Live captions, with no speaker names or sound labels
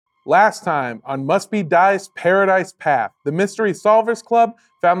Last time on Must Be Die's Paradise Path, the Mystery Solvers Club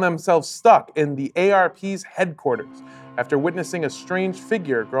found themselves stuck in the ARP's headquarters. After witnessing a strange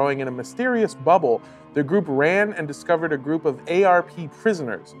figure growing in a mysterious bubble, the group ran and discovered a group of ARP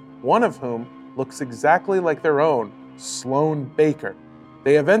prisoners, one of whom looks exactly like their own, Sloan Baker.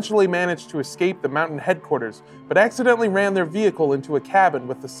 They eventually managed to escape the mountain headquarters, but accidentally ran their vehicle into a cabin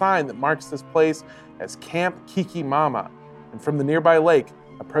with the sign that marks this place as Camp Kiki Mama. And from the nearby lake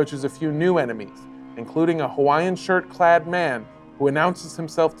approaches a few new enemies, including a Hawaiian shirt-clad man who announces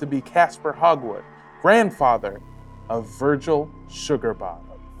himself to be Casper Hogwood, grandfather of Virgil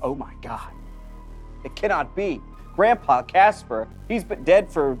Sugarbottom. Oh my God. It cannot be. Grandpa Casper, he's been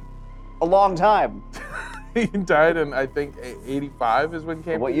dead for a long time. He died in, I think, 85 is when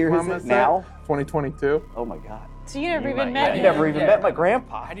Camp What year Mama is it set. now? 2022. Oh my God. So you never even I met him? never even met my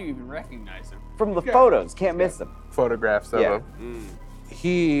grandpa. How do you even recognize him? From the photos, can't miss him. Photographs of Yeah. him.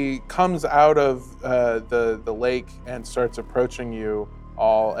 He comes out of the lake and starts approaching you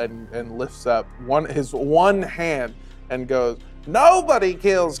all and lifts up his one hand and goes, "Nobody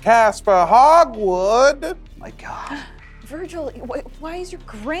kills Casper Hogwood." My God. Virgil, why is your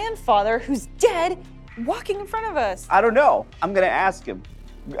grandfather, who's dead, walking in front of us? I don't know. I'm gonna ask him.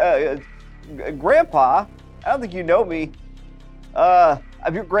 Grandpa, I don't think you know me.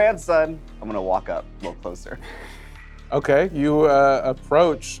 I'm your grandson. I'm gonna walk up a little closer. Okay, you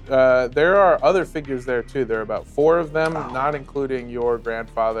approach. There are other figures there too. There are about 4 of them, not including your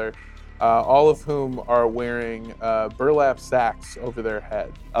grandfather, all of whom are wearing burlap sacks over their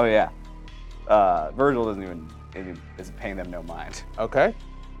head. Oh yeah. Virgil isn't paying them no mind. Okay.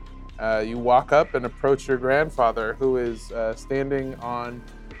 You walk up and approach your grandfather, who is standing on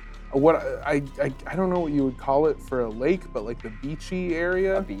what I don't know what you would call it for a lake, but like the beachy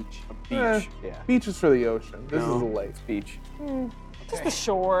area. A beach. Yeah. Beach is for the ocean. This is a lake. It's beach. Just the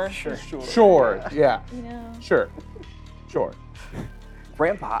shore. Sure. Yeah. You know. Sure.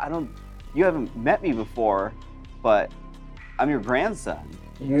 Grandpa, you haven't met me before, but I'm your grandson.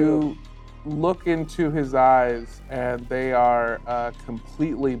 You look into his eyes, and they are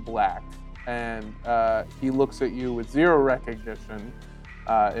completely black. And he looks at you with zero recognition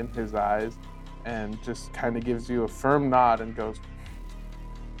in his eyes, and just kind of gives you a firm nod and goes,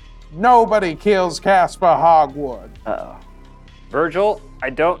 "Nobody kills Casper Hogwood." Uh-oh. Virgil, I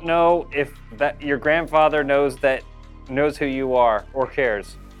don't know if that your grandfather knows who you are or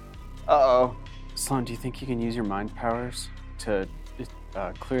cares. Uh-oh. Sloan, do you think you can use your mind powers to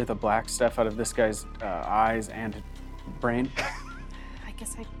clear the black stuff out of this guy's eyes and brain? I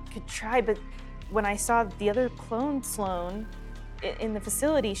guess I could try, but when I saw the other clone Sloan in the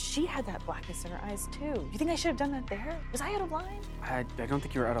facility, she had that blackness in her eyes too. Do you think I should have done that there? Was I out of line? I don't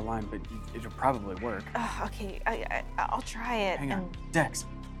think you were out of line, but it'll probably work. Okay, I'll try it. Hang on. Dex,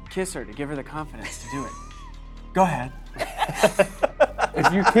 kiss her to give her the confidence to do it. Go ahead.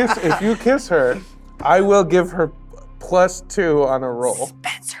 If you kiss her, I will give her +2 on a roll.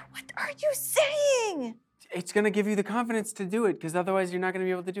 Spencer, what are you saying? It's gonna give you the confidence to do it, because otherwise you're not gonna be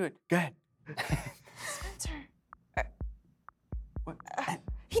able to do it. Go ahead. Spencer. What?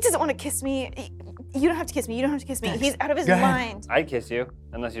 He doesn't want to kiss me. You don't have to kiss me. You don't have to kiss me. Dex, He's out of his go ahead. mind. I'd kiss you,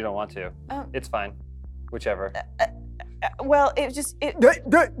 unless you don't want to. It's fine. Whichever. Well, it just. Get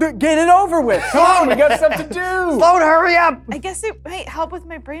it over with. Come on, we got stuff to do. Sloan, hurry up! I guess it might help with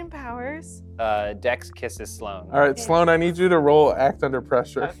my brain powers. Dex kisses Sloan. All right, Sloan, I need you to roll Act Under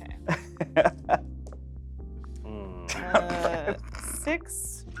Pressure. Okay.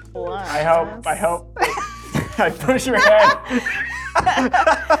 6 plus. I hope. I push your head.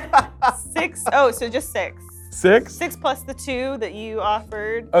 6. Oh, so just 6. 6? 6 plus the 2 that you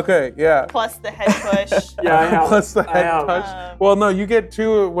offered, Okay, yeah. plus the head push. Yeah, I help. Plus the I head help. touch. Well, no, you get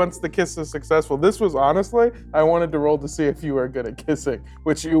 2 once the kiss is successful. This was honestly, I wanted to roll to see if you were good at kissing,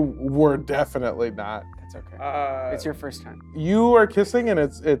 which you were definitely not. That's okay. It's your first time. You are kissing and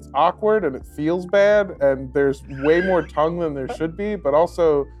it's awkward and it feels bad and there's way more tongue than there should be, but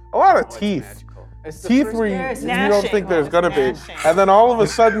also a lot of teeth. Teeth where you don't think there's gonna be. And then all of a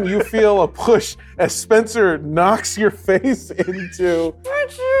sudden you feel a push as Spencer knocks your face into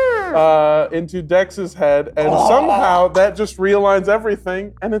Dex's head, and somehow that just realigns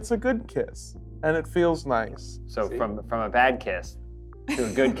everything, and it's a good kiss. And it feels nice. So from a bad kiss to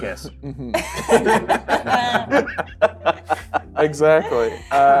a good kiss. Exactly.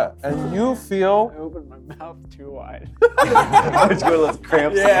 And you feel. I opened my mouth too wide. Let's go to those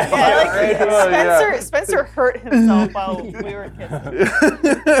cramps. Spencer hurt himself while we were kissing.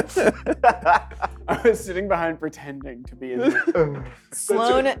 I was sitting behind pretending to be in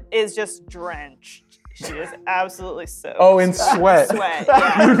Sloan is just drenched. She is absolutely soaked. Oh, in sweat. Sweat,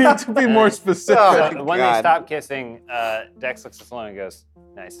 yeah. You need to be more specific. Oh. When God. they stop kissing, Dex looks at Sloan and goes,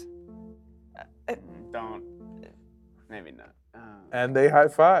 "Nice." Don't. Maybe not. And they high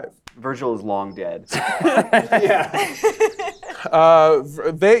five. Virgil is long dead.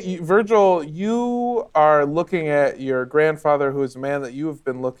 Virgil, you are looking at your grandfather, who is a man that you have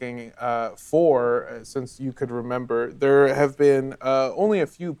been looking for since you could remember. There have been only a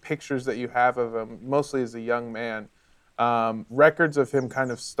few pictures that you have of him, mostly as a young man. Records of him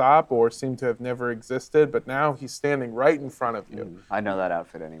kind of stop or seem to have never existed, but now he's standing right in front of you. I know that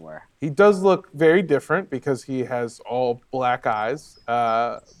outfit anywhere. He does look very different because he has all black eyes,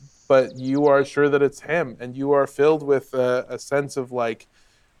 but you are sure that it's him, and you are filled with a sense of like,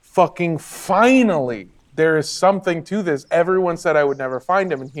 fucking finally, there is something to this. Everyone said I would never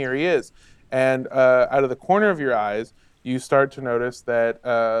find him, and here he is. And out of the corner of your eyes, you start to notice that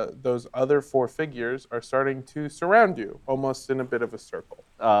those other 4 figures are starting to surround you, almost in a bit of a circle.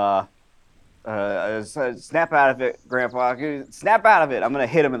 Snap out of it, Grandpa. Snap out of it. I'm gonna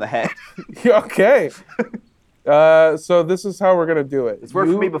hit him in the head. Okay. So this is how we're gonna do it. It's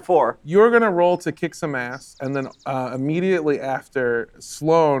worked for me before. You're gonna roll to kick some ass, and then immediately after,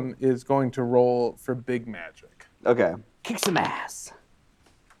 Sloan is going to roll for big magic. Okay. Kick some ass.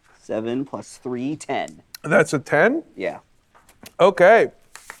 7 plus 3, 10. That's a 10? Yeah. Okay.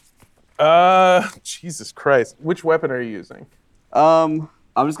 Jesus Christ. Which weapon are you using? I'm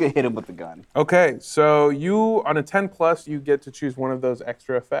just gonna hit him with the gun. Okay, so you, on a 10 plus, you get to choose one of those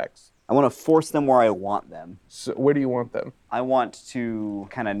extra effects. I want to force them where I want them. So where do you want them? I want to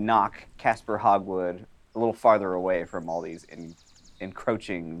kind of knock Casper Hogwood a little farther away from all these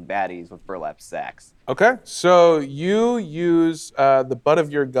encroaching baddies with burlap sacks. Okay, so you use the butt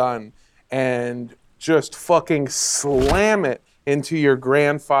of your gun and just fucking slam it into your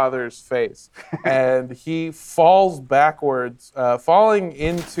grandfather's face. And he falls backwards, falling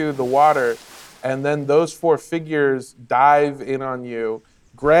into the water, and then those 4 figures dive in on you,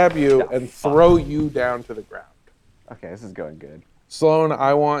 grab you, and throw you down to the ground. Okay, this is going good. Sloan,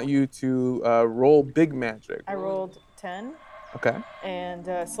 I want you to roll big magic. I rolled 10. Okay.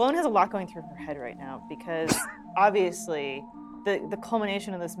 And Sloan has a lot going through her head right now because obviously the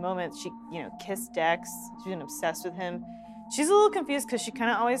culmination of this moment, she kissed Dex. She's been obsessed with him. She's a little confused because she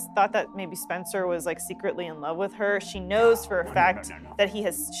kind of always thought that maybe Spencer was like secretly in love with her. She knows for a fact that he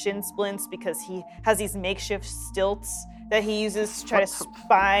has shin splints because he has these makeshift stilts that he uses to try to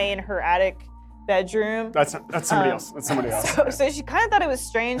spy in her attic bedroom. That's somebody else. That's somebody else. So she kind of thought it was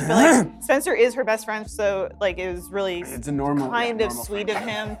strange, but like Spencer is her best friend, so like it was really It's a normal, kind of normal sweet friend. of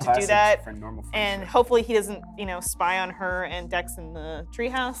him to Classic do that. friend, normal And friendship. hopefully he doesn't, spy on her and Dex in the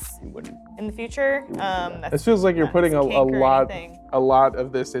treehouse He wouldn't. in the future. This feels like you're Not putting his kink or anything. a lot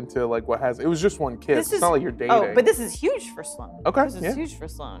of this into like what has. It was just one kiss. It's not like you're dating. Oh, but this is huge for Sloan. Okay, This is yeah. huge for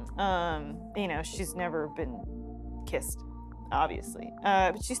Sloan. She's never been kissed, obviously.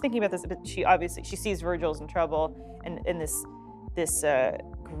 But she's thinking about this. But she sees Virgil's in trouble, and in this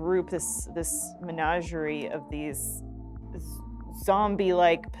group, this menagerie of these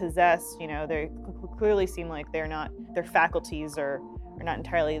zombie-like possessed. They clearly seem like their faculties are not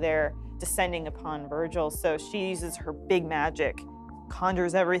entirely there, descending upon Virgil. So she uses her big magic,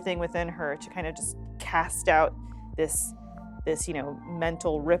 conjures everything within her to kind of just cast out this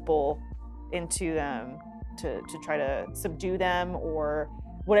mental ripple into them to try to subdue them, or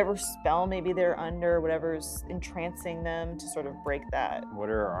whatever spell maybe they're under, whatever's entrancing them, to sort of break that. What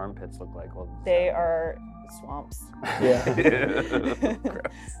do her armpits look like? They are swamps. Yeah.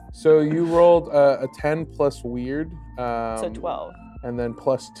 So you rolled a 10 plus weird. So 12. And then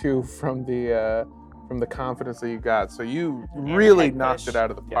 +2 from the confidence that you got. So you really head knocked push. it out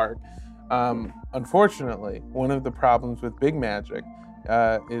of the park. Unfortunately, one of the problems with big magic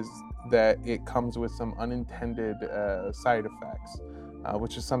is that it comes with some unintended side effects,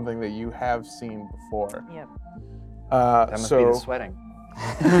 which is something that you have seen before. Yep. That must be the sweating.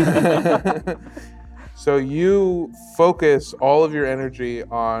 So you focus all of your energy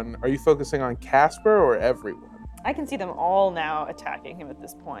on. Are you focusing on Casper or everyone? I can see them all now attacking him at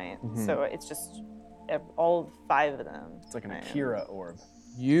this point. So it's just all 5 of them. It's like an Akira orb.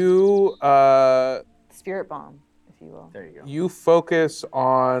 You Spirit bomb, if you will. There you go. you focus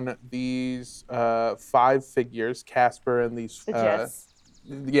on these 5 figures, Casper and these. The Jets.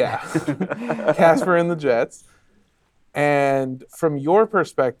 Yeah, Casper and the Jets. And from your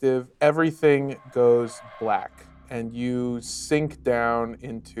perspective, everything goes black, and you sink down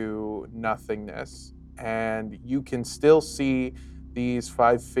into nothingness. And you can still see these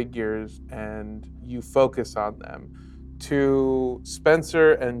 5 figures, and you focus on them. to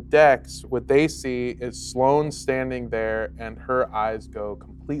Spencer and Dex, what they see is Sloane standing there and her eyes go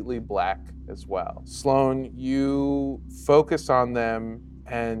completely black as well. Sloane, you focus on them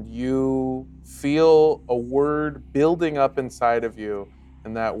and you feel a word building up inside of you,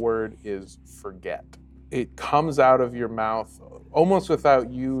 and that word is forget. It comes out of your mouth almost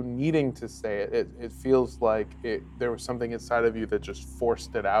without you needing to say it. It feels like there was something inside of you that just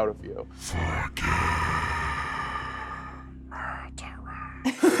forced it out of you.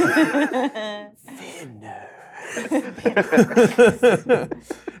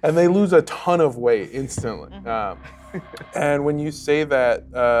 And they lose a ton of weight instantly. And when you say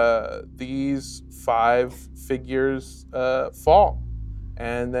that, these 5 figures fall,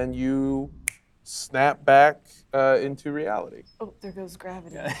 and then you snap back into reality. Oh, there goes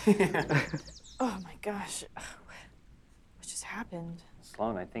gravity. Oh my gosh. What just happened?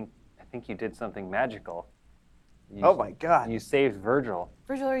 Sloane, I think you did something magical. Oh my God. You saved Virgil.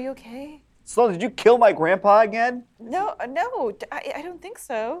 Virgil, are you okay? Sloane, did you kill my grandpa again? No, I don't think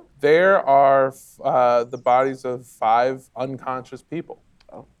so. There are the bodies of 5 unconscious people.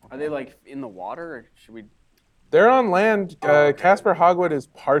 Oh. Are they like in the water, or should we? They're on land. Casper Hogwood is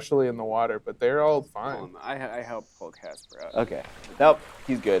partially in the water, but they're all fine. I help pull Casper out. Okay. Nope,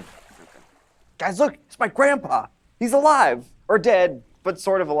 he's good. Guys, look, it's my grandpa. He's alive. Or dead, but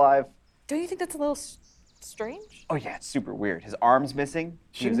sort of alive. Don't you think that's a little strange? Oh yeah, it's super weird. His arm's missing.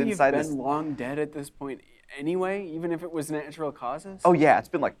 Shouldn't he he was have inside been this. long dead at this point anyway, even if it was natural causes? Oh yeah, it's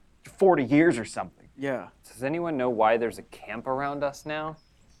been like 40 years or something. Yeah. Does anyone know why there's a camp around us now?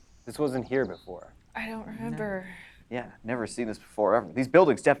 This wasn't here before. I don't remember. Yeah, never seen this before ever. These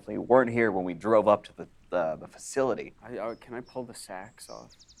buildings definitely weren't here when we drove up to the facility. Can I pull the sacks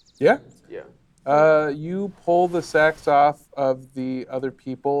off? Yeah. Yeah. You pull the sacks off of the other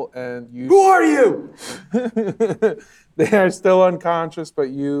people, and you. Who are you? They are still unconscious,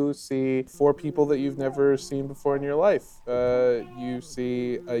 but you see 4 people that you've never seen before in your life. You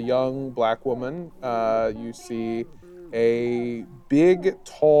see a young black woman. You see a big,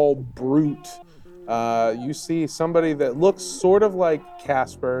 tall brute. You see somebody that looks sort of like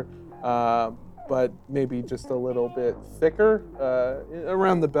Casper, but maybe just a little bit thicker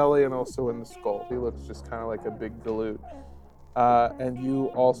around the belly and also in the skull. He looks just kind of like a big galoot. And you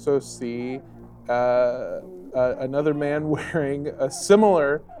also see another man wearing a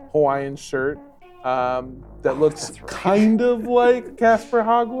similar Hawaiian shirt that looks kind of like Casper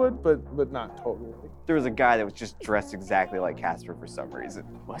Hogwood, but not totally. There was a guy that was just dressed exactly like Casper for some reason.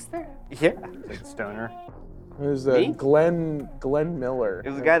 Was there? Yeah. Like a stoner. It was Me? Glenn Miller. It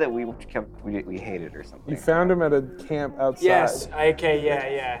was a guy that we hated or something. You found him at a camp outside. Yes. Okay.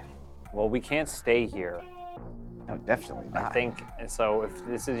 Yeah. Well, we can't stay here. No, definitely not. I think so. If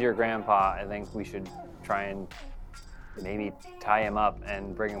this is your grandpa, I think we should try and maybe tie him up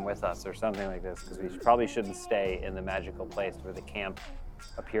and bring him with us or something like this, because we probably shouldn't stay in the magical place where the camp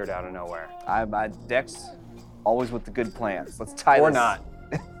appeared out of nowhere. Dex, always with the good plans. Let's tie Or this. not.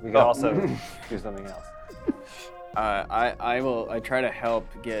 We could also do something else. I try to help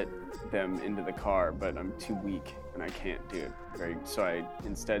get them into the car, but I'm too weak and I can't do it. So I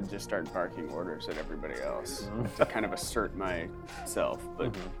instead just start barking orders at everybody else to kind of assert myself,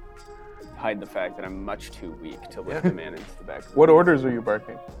 but hide the fact that I'm much too weak to lift the man into the back. What orders are you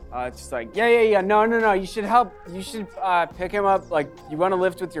barking? It's just like, no, you should help, you should pick him up, like, you want to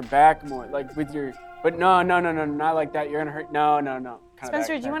lift with your back more, like, with your, but no, not like that, you're gonna hurt, no.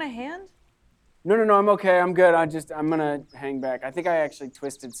 Spencer, do you want a hand? No, I'm okay, I'm good, I'm gonna hang back. I think I actually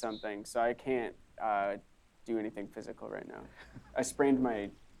twisted something, so I can't do anything physical right now. I sprained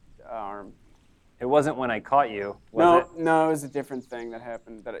my arm. It wasn't when I caught you, was it? No, it was a different thing that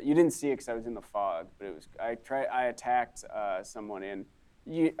happened. That you didn't see it because I was in the fog. But it was I attacked someone in.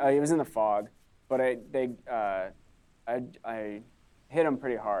 It was in the fog, but I hit him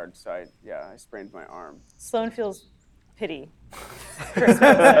pretty hard. So I sprained my arm. Sloane feels pity for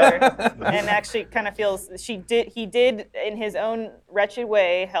Spencer, and actually kind of feels he did in his own wretched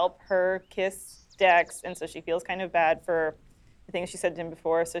way help her kiss Dex, and so she feels kind of bad for the things she said to him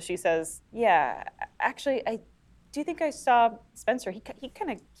before. So she says, "Yeah, actually, I do think I saw Spencer. He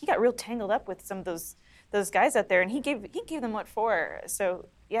got real tangled up with some of those guys out there, and he gave them what for. So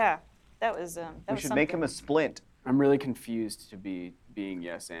yeah, that was We should make him a splint. I'm really confused to be being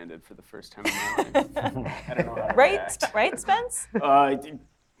yes-anded for the first time in my life. I don't know how to react. Right, Spence?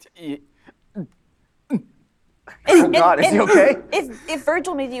 Oh God, is he okay? If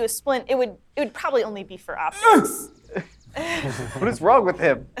Virgil made you a splint, it would probably only be for optics. What is wrong with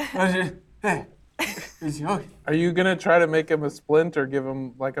him? Are you gonna try to make him a splint or give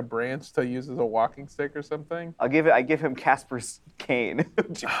him like a branch to use as a walking stick or something? I give him Casper's cane,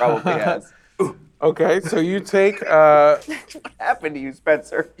 which he probably has. Okay, so you take What happened to you,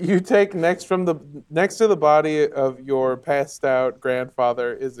 Spencer? next to the body of your passed out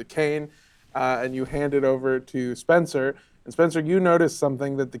grandfather is a cane, and you hand it over to Spencer. And Spencer, you notice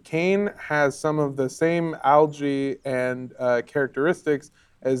something, that the cane has some of the same algae and characteristics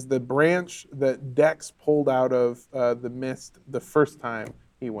as the branch that Dex pulled out of the mist the first time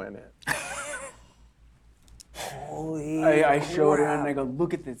he went in. I showed her and I go,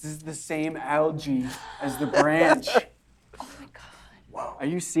 look at this. This is the same algae as the branch. Oh my god. Whoa. Are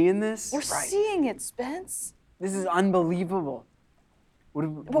you seeing this? We're seeing it, Spence. This is unbelievable. What do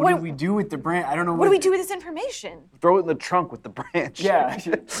what- we do with the branch? I don't know What do we do with this information? Throw it in the trunk with the branch. Yeah.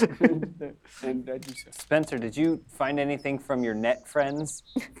 And I just, Spencer, did you find anything from your net friends?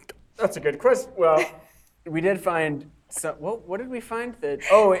 that's a good question. Well, we did find some. What did we find?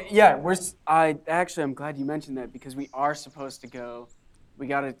 Oh yeah, I'm glad you mentioned that because we are supposed to go. We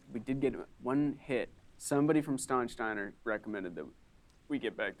did get one hit. Somebody from Staunch Diner recommended that we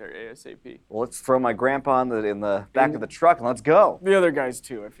get back there ASAP. Well, let's throw my grandpa in the back of the truck and let's go. The other guys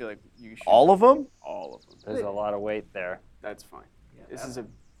too. I feel like you should. All of them? All of them. There's a lot of weight there. That's fine. This is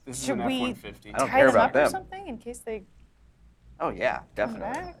Should an we F-150. I don't tie care them about up or them. something in case they Oh yeah, come definitely.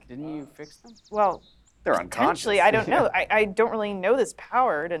 back? Didn't you fix them? Well, They're unconscious. potentially. I don't know. I don't really know this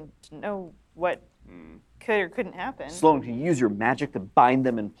power to know what could or couldn't happen. Sloan, can you use your magic to bind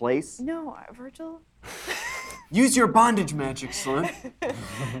them in place? No, Virgil. Use your bondage magic, Slim.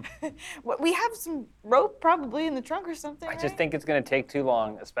 We have some rope probably in the trunk or something. I just think it's going to take too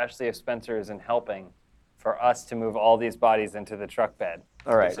long, especially if Spencer isn't helping, for us to move all these bodies into the truck bed.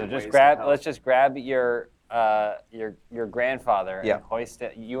 All right. So Ways to help. let's just grab your grandfather Yeah. and hoist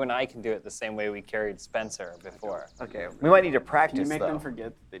it. You and I can do it the same way we carried Spencer before. Okay. We might need to Can practice you make though. them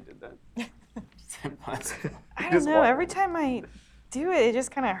forget that they did that? Is that possible? I don't Just know. walk Every time I do it, it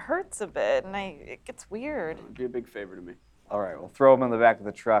just kind of hurts a bit, and it gets weird. It'd be a big favor to me. All right, we'll throw them in the back of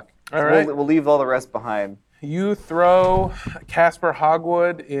the truck. All So right. We'll leave all the rest behind. You throw Casper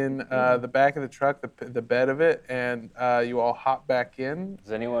Hogwood in the back of the truck, the bed of it, and you all hop back in.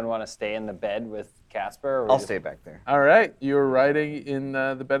 Does anyone want to stay in the bed with Casper? Or we I'll just- stay back there. All right, you're riding in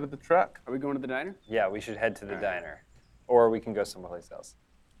the bed of the truck. Are we going to the diner? Yeah, we should head to the diner. Or we can go someplace else.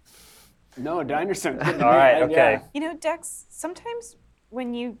 No, diner sounds good to me. All right, okay. Yeah. You know, Dex, sometimes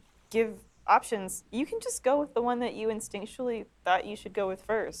when you give options, you can just go with the one that you instinctually thought you should go with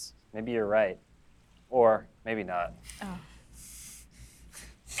first. Maybe you're right. Or maybe not.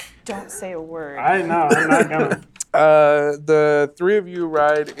 Don't say a word. I know, I'm not gonna. The three of you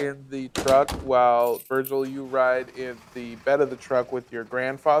ride in the truck while Virgil, you ride in the bed of the truck with your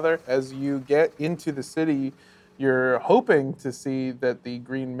grandfather. As you get into the city, you're hoping to see that the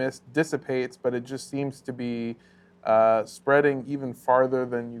green mist dissipates, but it just seems to be spreading even farther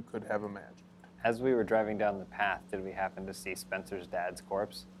than you could have imagined. As we were driving down the path, did we happen to see Spencer's dad's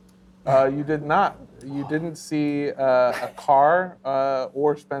corpse? You did not. You didn't see a car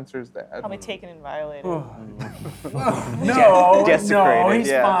or Spencer's dad. Probably taken and violated. No, Desecrated, he's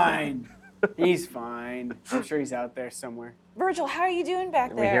yeah. fine. He's fine. I'm sure he's out there somewhere. Virgil, how are you doing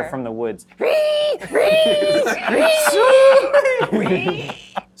back We there? hear from the woods.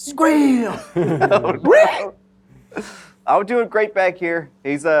 Squeal! I'm doing great back here.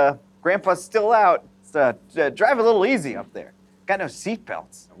 He's Grandpa's still out. So, drive a little easy up there. Got no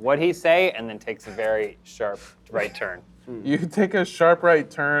seatbelts. What'd he say? And then takes a very sharp right turn. You take a sharp right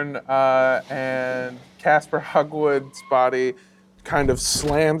turn, and Casper Hogwood's body kind of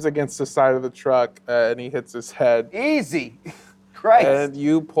slams against the side of the truck, and he hits his head. Easy. Christ. And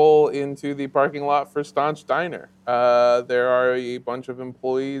you pull into the parking lot for Staunch Diner. There are a bunch of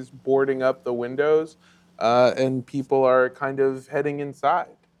employees boarding up the windows, and people are kind of heading inside.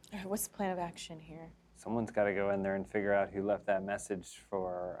 What's the plan of action here? Someone's got to go in there and figure out who left that message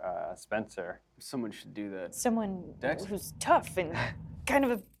for Spencer. Someone should do that. Someone Dex? who's tough and kind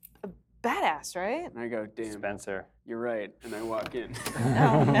of a badass, right? And I go, damn, Spencer. you're right. And I walk in.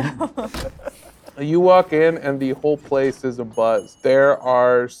 Oh, no. You walk in, and the whole place is abuzz. There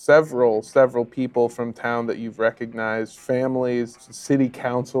are several people from town that you've recognized, families, city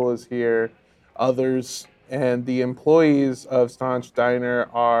council is here, others, and the employees of Staunch Diner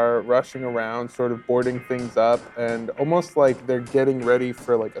are rushing around, sort of boarding things up, and almost like they're getting ready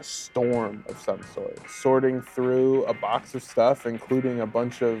for like a storm of some sort. Sorting through a box of stuff, including a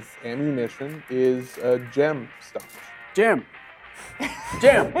bunch of ammunition, is gem stuff. Jim!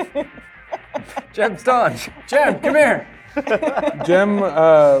 Jim! Jim Staunch. Jim, come here! Jem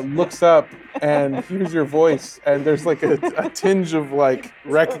looks up and hears your voice, and there's like a tinge of like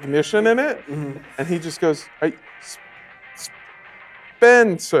recognition in it, and he just goes, "Hey,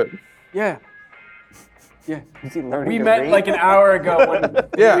 Spencer." Yeah. Yeah. Is he learning We to met read? like an hour ago when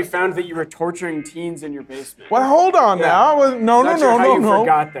Yeah. we found that you were torturing teens in your basement. Well, hold on now. I was, no. Not sure how you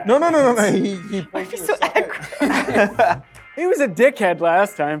forgot that. No. He pulls you So aside. aggro. He was a dickhead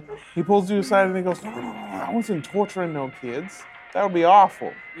last time. He pulls you aside and he goes, no. I wasn't torturing no kids. That would be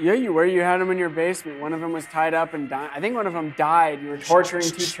awful. Yeah, you were. You had them in your basement. One of them was tied up and died. I think one of them died. You were torturing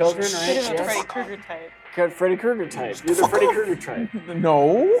 2 children, right? Bit of a Yes. Freddy Krueger type. Got Freddy Krueger type. You're the Freddy Krueger type.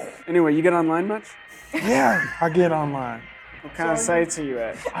 No. Anyway, you get online much? Yeah, I get online. What kind of sites are you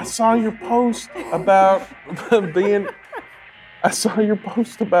at? I saw your post about being. I saw your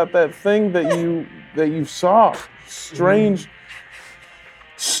post about that thing that you saw. Strange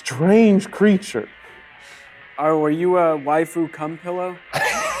creature. Oh, were you a waifu cum pillow?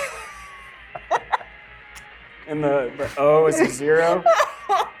 And the O is a 0.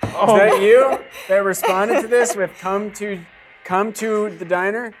 Is that you that responded to this with come to the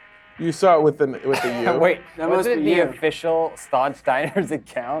diner? You saw it with the U. Wait, That was must it be the you. official Staunch Diners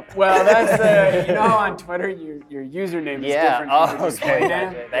account? Well, that's you know how on Twitter your username is Yeah. different Oh, from your display okay.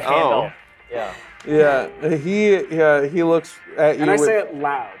 name? Gotcha. The handle. Yeah. Yeah. He looks at you. And I with, say it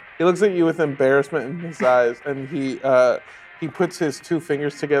loud. He looks at you with embarrassment in his eyes, and he puts his 2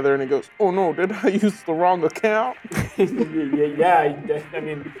 fingers together and he goes, "Oh no, did I use the wrong account?" yeah, I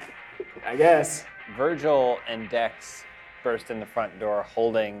mean, I guess. Virgil and Dex burst in the front door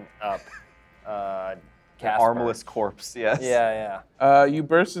holding up Casper. Armless corpse, yes. Yeah. You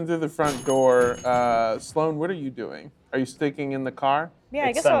burst into the front door. Sloan, what are you doing? Are you sticking in the car? Yeah, I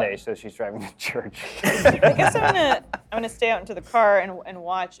It's guess Sunday, so she's driving to church. I guess I'm gonna stay out into the car and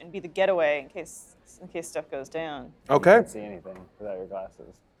watch and be the getaway in case stuff goes down. Okay. Can't see anything without your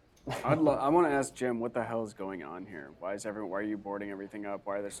glasses. I want to ask Jim, what the hell is going on here? Why are you boarding everything up?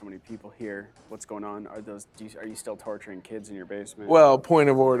 Why are there so many people here? What's going on? Are you still torturing kids in your basement? Well, point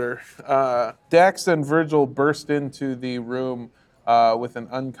of order. Dex and Virgil burst into the room with an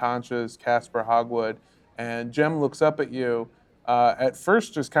unconscious Casper Hogwood, and Jem looks up at you. At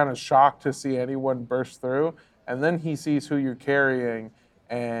first, just kind of shocked to see anyone burst through, and then he sees who you're carrying,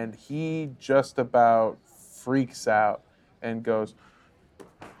 and he just about freaks out and goes,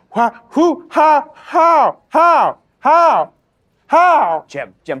 How?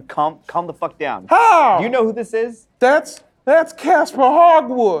 Jem, calm the fuck down. How? Do you know who this is? That's Casper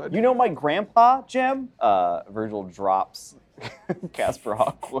Hogwood. You know my grandpa, Jem? Virgil drops Casper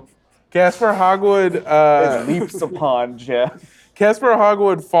Hogwood. Casper Hogwood Leaps upon Jem. Casper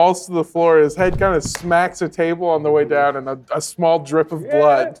Hogwood falls to the floor. His head kind of smacks a table on the way down, and a small drip of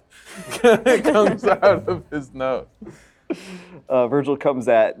blood comes out of his nose. Virgil comes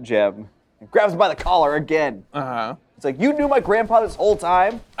at Jem and grabs him by the collar again. Uh-huh. It's like, you knew my grandpa this whole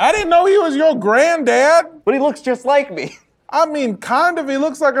time, I didn't know he was your granddad. but he looks just like me. I mean, kind of. He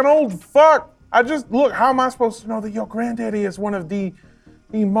looks like an old fuck. Look, how am I supposed to know that your granddaddy is one of the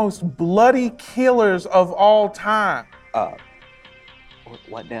most bloody killers of all time?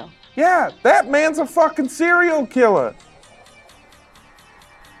 What now? Yeah, that man's a fucking serial killer.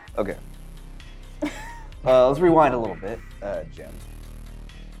 Okay. Let's rewind a little bit, Jem.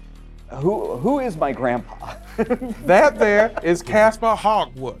 Who is my grandpa? That there is Casper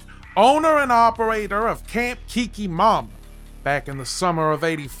Hogwood, owner and operator of Camp Kiki Mama. Back in the summer of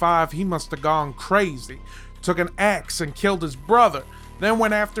 '85, he must have gone crazy, took an axe and killed his brother, then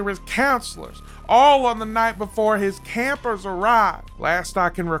went after his counselors, all on the night before his campers arrived. Last I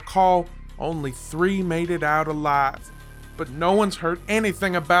can recall, only 3 made it out alive, but no one's heard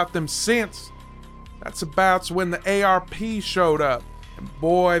anything about them since. That's about when the ARP showed up, and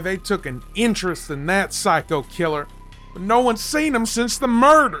boy, they took an interest in that psycho killer, but no one's seen him since the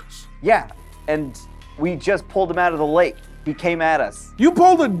murders. Yeah, and we just pulled him out of the lake. He came at us. You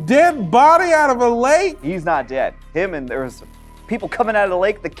pulled a dead body out of a lake? He's not dead. Him and there was people coming out of the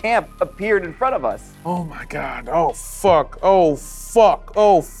lake. The camp appeared in front of us. Oh my God, oh fuck, oh fuck,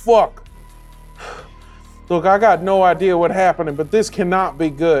 oh fuck. Look, I got no idea what happened, but this cannot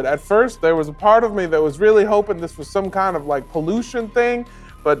be good. At first, there was a part of me that was really hoping this was some kind of like pollution thing,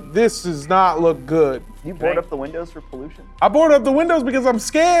 but this does not look good. You board up the windows for pollution? I boarded up the windows because I'm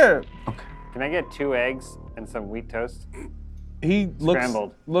scared. Can I get 2 eggs and some wheat toast? He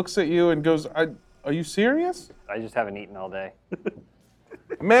Scrambled. looks at you and goes, are you serious? I just haven't eaten all day.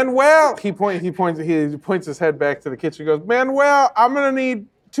 Manuel, he points his head back to the kitchen. He goes, Manuel, I'm gonna need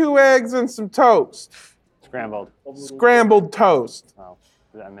 2 eggs and some toast. Scrambled. Scrambled toast. Well,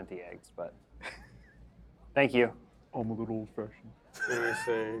 I meant the eggs, but thank you. I'm a little old-fashioned. And I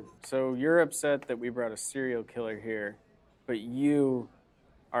say, so you're upset that we brought a serial killer here, but you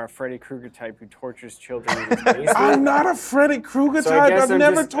are a Freddy Krueger type who tortures children in his basement? I'm not a Freddy Krueger So I type. guess I've I'm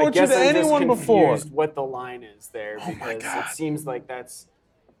never just- I tortured guess I'm just anyone before. confused what the line is there because it seems like that's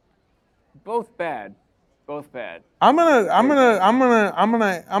both bad. Both bad. I'm gonna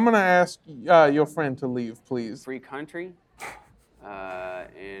ask your friend to leave, please. Free country.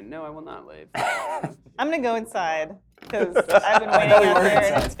 And no, I will not leave. I'm gonna go inside because I've been waiting out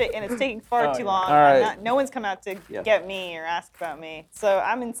there and it's taking far too long. All right. No one's come out to get me or ask about me. So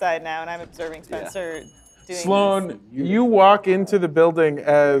I'm inside now and I'm observing Spencer doing Sloan, you walk into the building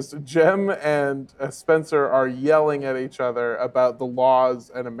as Jem and Spencer are yelling at each other about the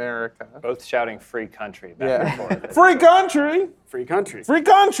laws in America. Both shouting "free country" back and forth. Free country! Free country. Free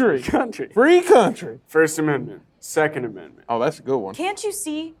country! Country. Free country! First Amendment. Second Amendment. Oh, that's a good one. Can't you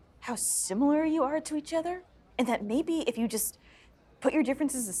see how similar you are to each other? And that maybe if you just put your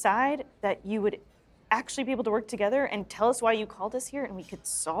differences aside, that you would actually be able to work together and tell us why you called us here and we could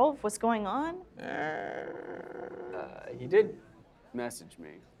solve what's going on? He did message me.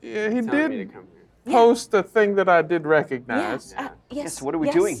 Yeah, he telling me to did come here. post a thing that I did recognize. Yes. so what are we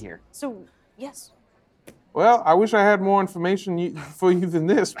doing here? So, yes. Well, I wish I had more information for you than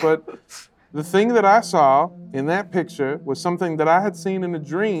this, but the thing that I saw in that picture was something that I had seen in a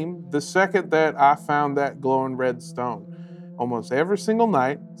dream the second that I found that glowing red stone. Almost every single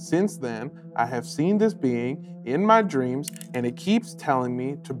night since then, I have seen this being in my dreams, and it keeps telling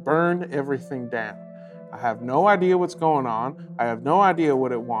me to burn everything down. I have no idea what's going on. I have no idea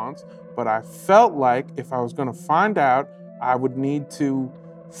what it wants, but I felt like if I was going to find out, I would need to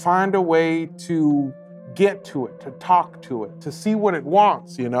find a way to get to it, to talk to it, to see what it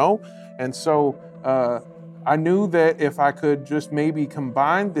wants, you know? And so I knew that if I could just maybe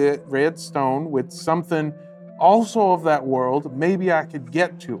combine the red stone with something also of that world, maybe I could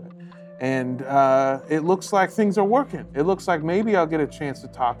get to it. And it looks like things are working. It looks like maybe I'll get a chance to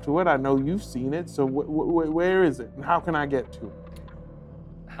talk to it. I know you've seen it, so where is it? And how can I get to it?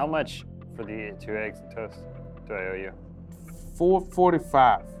 How much for the 2 eggs and toast do I owe you?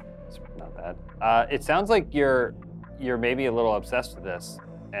 $4.45. It's not bad. It sounds like you're maybe a little obsessed with this,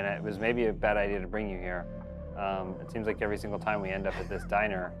 and it was maybe a bad idea to bring you here. It seems like every single time we end up at this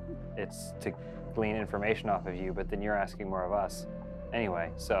diner, it's to glean information off of you, but then you're asking more of us.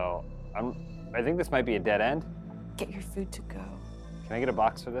 Anyway, so I think this might be a dead end. Get your food to go. Can I get a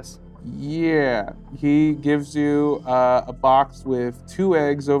box for this? Yeah, he gives you a box with 2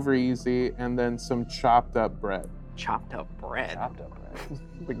 eggs over easy and then some chopped up bread. Chopped up bread. Chopped up bread.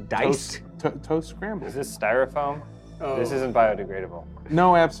 Like diced. Toast scrambled. Is this styrofoam? Oh. This isn't biodegradable.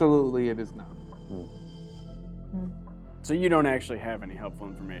 No, absolutely it is not. So you don't actually have any helpful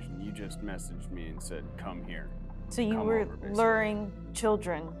information. You just messaged me and said, come here. So you Come were over, basically. luring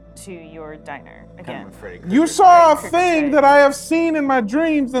children to your diner Kind again. of a Freddy You Krueger saw a Cricket thing Day. that I have seen in my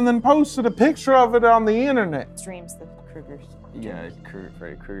dreams and then posted a picture of it on the internet. Dreams, the Krugers. Yeah,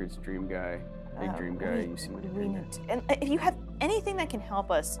 Freddy Krueger's dream guy. Big dream guy. You seem like a we dream guy. need to, and if you have anything that can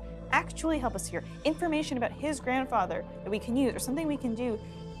help us, actually help us here, information about his grandfather that we can use or something we can do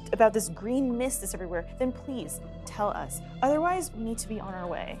about this green mist that's everywhere, then please tell us. Otherwise, we need to be on our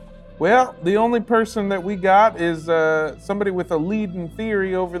way. Well, the only person that we got is somebody with a leading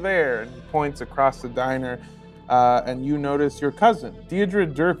theory over there. And he points across the diner, and you notice your cousin, Deirdre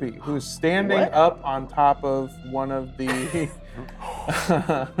Derpy, who's standing up on top of one of the...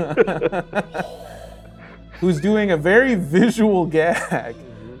 who's doing a very visual gag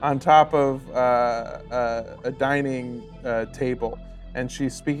on top of a dining table. And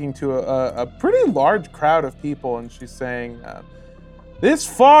she's speaking to a pretty large crowd of people, and she's saying, this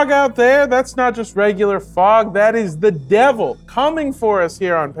fog out there, that's not just regular fog, that is the devil coming for us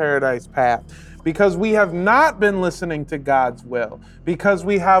here on Paradise Path. Because we have not been listening to God's will. Because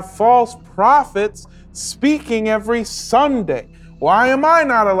we have false prophets speaking every Sunday. Why am I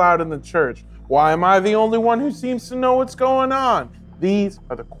not allowed in the church? Why am I the only one who seems to know what's going on? These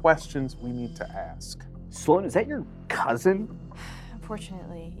are the questions we need to ask. Sloan, is that your cousin?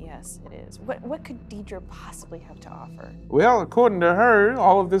 Unfortunately, yes, it is. What could Deidre possibly have to offer? Well, according to her,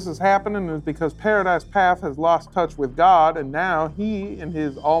 all of this is happening is because Paradise Path has lost touch with God, and now he, in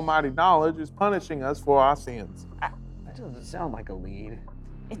his almighty knowledge, is punishing us for our sins. That doesn't sound like a lead.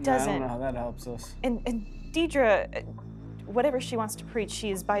 It I doesn't. don't know how that helps us. And Deidre, whatever she wants to preach,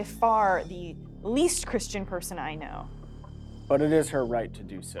 she is by far the least Christian person I know. But it is her right to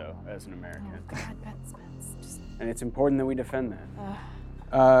do so as an American. Oh, God, Spence, just, And it's important that we defend that.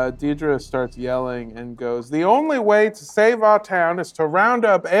 Deidre starts yelling and goes, the only way to save our town is to round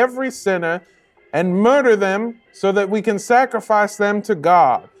up every sinner and murder them so that we can sacrifice them to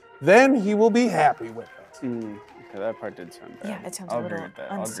God. Then he will be happy with us. Okay, that part did sound bad. Yeah, it sounds I'll a agree little with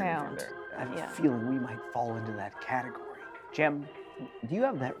that. I'll agree with you unsound. there. I have Yeah. a feeling we might fall into that category. Jem, do you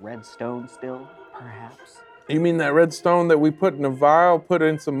have that red stone still, perhaps? You mean that red stone that we put in a vial, put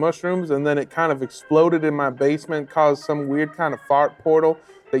in some mushrooms, and then it kind of exploded in my basement, caused some weird kind of fart portal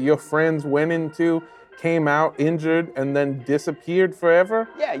that your friends went into, came out injured, and then disappeared forever?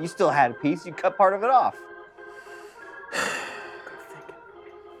 Yeah, you still had a piece. You cut part of it off.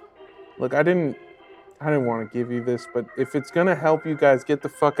 Look, I didn't want to give you this, but if it's gonna help you guys get the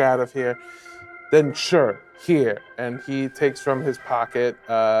fuck out of here, then sure, here. And he takes from his pocket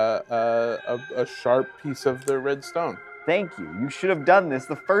a sharp piece of the red stone. Thank you. You should have done this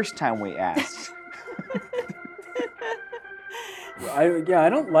the first time we asked. I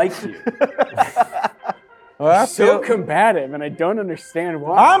don't like you. Well, I So feel- combative, and I don't understand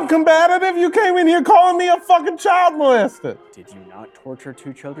why. I'm combative. You came in here calling me a fucking child molester. Did you not torture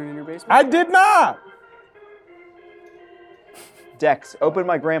 2 children in your basement? I did not. Dex, open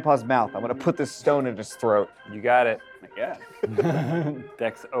my grandpa's mouth. I'm gonna put this stone in his throat. You got it. Yeah.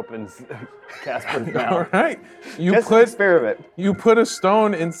 Dex opens Casper's All mouth. right. You Just an put experiment. a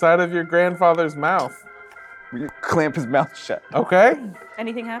stone inside of your grandfather's mouth. You clamp his mouth shut. Okay?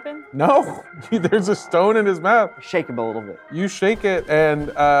 Anything happen? No. There's a stone in his mouth. Shake him a little bit. You shake it,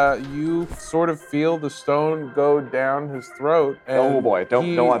 and you sort of feel the stone go down his throat. And Oh boy, don't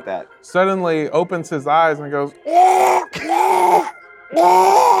he want that. Suddenly opens his eyes and goes,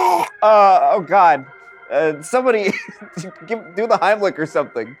 Oh God. Somebody do the Heimlich or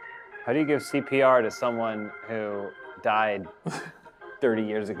something. How do you give CPR to someone who died 30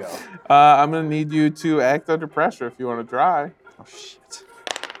 years ago? I'm going to need you to act under pressure if you want to try. Oh shit.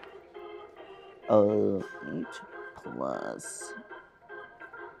 8 plus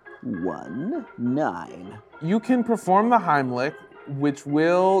 1, 9. You can perform the Heimlich, which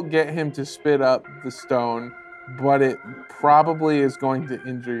will get him to spit up the stone, but it probably is going to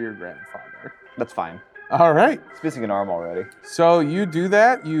injure your grandfather. That's fine. All right. He's missing an arm already. So you do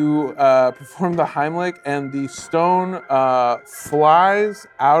that. You perform the Heimlich, and the stone flies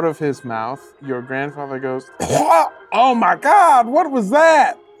out of his mouth. Your grandfather goes, "Oh my God, what was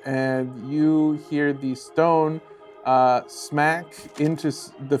that?" And you hear the stone smack into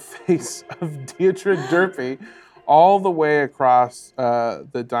the face of Deirdre Durfee all the way across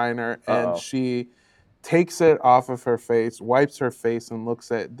the diner, and Uh-oh. she takes it off of her face, wipes her face, and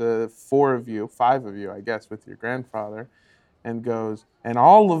looks at the 5 of you, I guess, with your grandfather, and goes, "And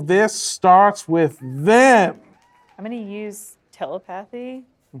all of this starts with them." I'm going to use telepathy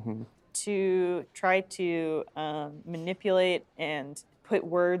to try to manipulate and put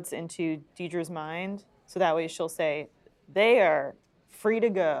words into Deidre's mind. So that way she'll say, "They are free to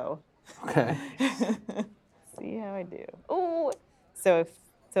go." Okay. See how I do. Oh, so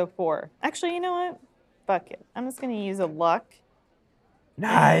 4. Actually, you know what? Fuck it. I'm just going to use a luck.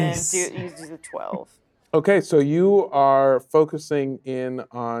 Nice. And use a 12. Okay, so you are focusing in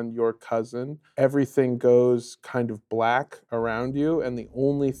on your cousin. Everything goes kind of black around you, and the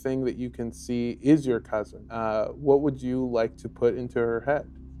only thing that you can see is your cousin. What would you like to put into her head?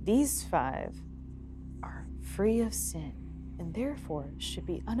 These 5 are free of sin and therefore should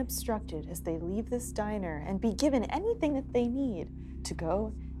be unobstructed as they leave this diner and be given anything that they need to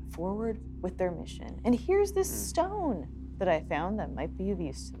go forward with their mission. And here's this stone that I found that might be of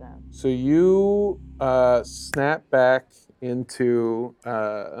use to them. So you snap back into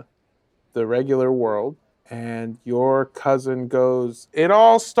the regular world, and your cousin goes, "It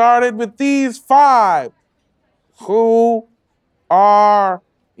all started with these 5 who are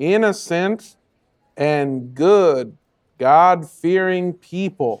innocent and good, God-fearing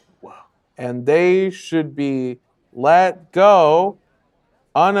people. And they should be let go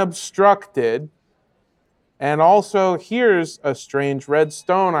unobstructed. And also, here's a strange red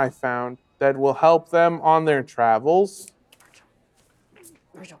stone I found that will help them on their travels."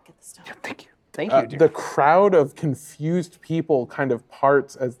 Virgil, get the stone. Thank you. Thank you, dear. The crowd of confused people kind of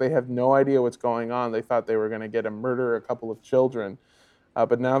parts as they have no idea what's going on. They thought they were going to get to murder a couple of children.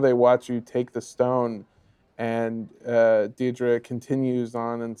 But now they watch you take the stone, and Deirdre continues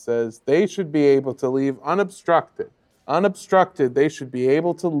on and says, "They should be able to leave unobstructed. Unobstructed, they should be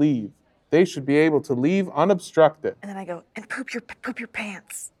able to leave. They should be able to leave unobstructed." And then I go, "And poop your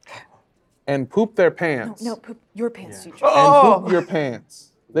pants." And poop their pants. No, poop your pants, teacher. And poop your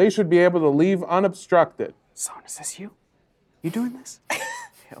pants. They should be able to leave unobstructed. Son, is this you? You doing this?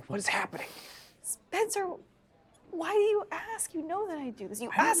 What is happening? Spencer, Why do you ask? You know that I do this.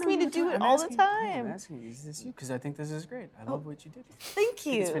 You ask me to do it all the I'm time. asking you, is this you? Because I think this is great. I love what you did. Thank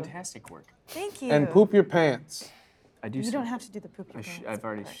you. It's fantastic work. Thank you. And poop your pants. I do. You don't have to do the poop your pants. I've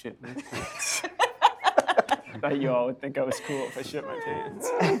already shit my pants. I thought you all would think I was cool if I shit my pants.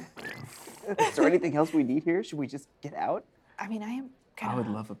 Is there anything else we need here? Should we just get out? I mean, I am kind I of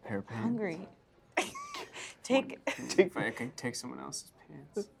would love a pair of pants. hungry. Take. If I could take someone else's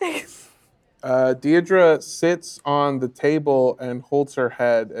pants. Deirdre sits on the table and holds her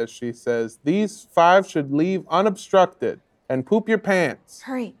head as she says, "These 5 should leave unobstructed and poop your pants."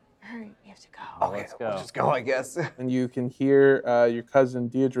 Hurry. We have to go. Okay, let's go. We'll just go, I guess. And you can hear your cousin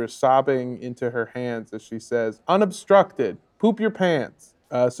Deirdre sobbing into her hands as she says, "Unobstructed, poop your pants."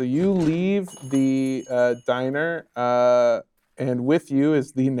 So you leave the diner, and with you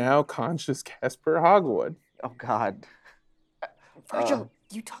is the now conscious Casper Hogwood. Oh, God. Virgil,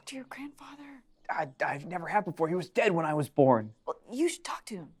 you talked to your grandfather? I've never had before. He was dead when I was born. Well, you should talk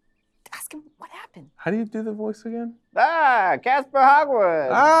to him. Ask him what happened. How do you do the voice again? Ah, Casper Hogwood.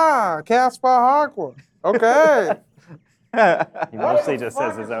 Ah, Casper Hogwood. Okay. He mostly just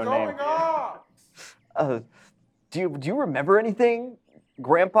says his own name. Do you remember anything,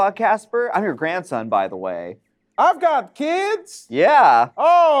 Grandpa Casper? I'm your grandson, by the way. I've got kids. Yeah.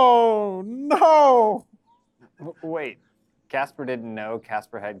 Oh, no. Wait, Casper didn't know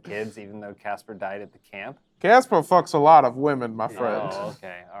Casper had kids, even though Casper died at the camp? Casper fucks a lot of women, my friend. Oh,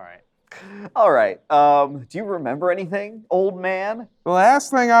 okay, all right. All right. Do you remember anything, old man? The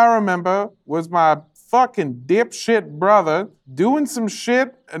last thing I remember was my fucking dipshit brother doing some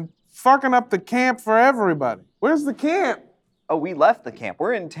shit and fucking up the camp for everybody. Where's the camp? Oh, we left the camp.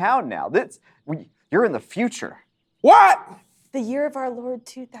 We're in town now. You're in the future. What? The year of our Lord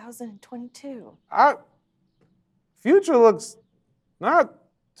 2022. Future looks not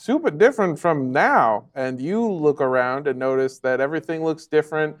super different from now. And you look around and notice that everything looks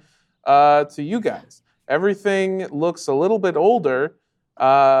different to you guys. Everything looks a little bit older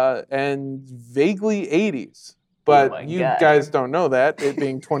and vaguely 80s. But my you God. guys don't know that, it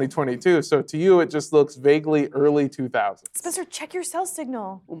being 2022. So to you, it just looks vaguely early 2000s. Spencer, check your cell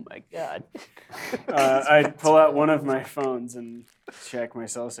signal. Oh, my God. I pull out one of my phones and check my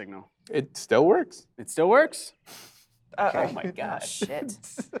cell signal. It still works. It still works? Oh, my God. Shit.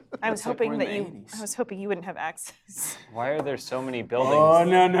 I was like we're hoping in that the you. 80s. I was hoping you wouldn't have access. Why are there so many buildings Oh,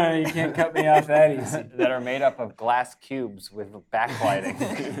 no, you can't cut me off that easy. that are made up of glass cubes with backlighting?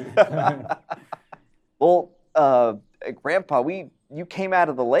 Well, Grandpa, you came out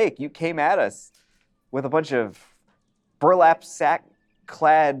of the lake. You came at us with a bunch of burlap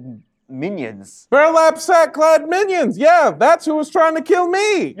sack-clad minions. Burlap sack-clad minions. Yeah, that's who was trying to kill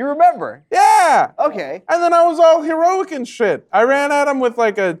me. You remember? Yeah. Okay. And then I was all heroic and shit. I ran at him with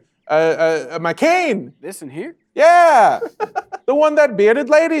like my cane. This in here? Yeah. The one that bearded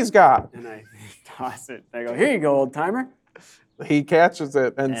lady's got. And I toss it. I go, here you go, old timer. He catches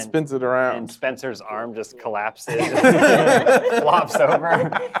it and spins it around. And Spencer's arm just collapses, flops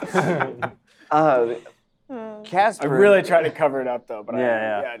over. Casper. I really try to cover it up though, but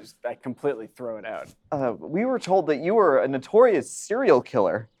Yeah. I completely throw it out. We were told that you were a notorious serial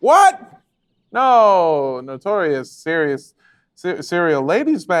killer. What? No, notorious, serial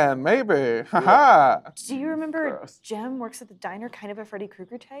ladies man, maybe. Haha. Do you remember Gross. Jem works at the diner, kind of a Freddy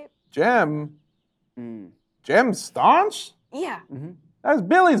Krueger type? Jem. Jem Staunch? Yeah. That's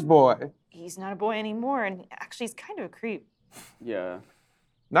Billy's boy. He's not a boy anymore, and actually, he's kind of a creep. Yeah.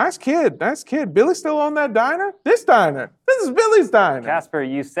 Nice kid. Billy still on that diner? This diner. This is Billy's diner. Casper,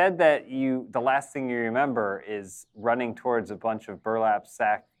 you said that the last thing you remember is running towards a bunch of burlap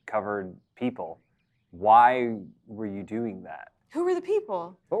sack-covered people. Why were you doing that? Who were the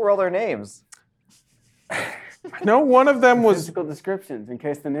people? What were all their names? No, one of them was. Physical descriptions, in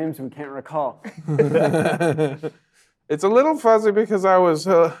case the names we can't recall. It's a little fuzzy because I was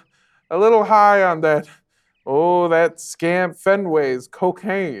a little high on that scamp Fenway's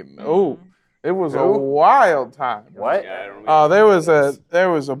cocaine. Oh, it was a wild time. What? There was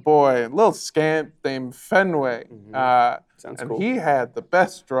a boy, a little scamp named Fenway. Sounds and cool. he had the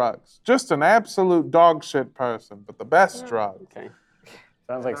best drugs. Just an absolute dog shit person, but the best drugs. Okay.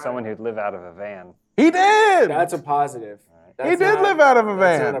 Sounds like someone who'd live out of a van. He did. That's a positive. He did live out of a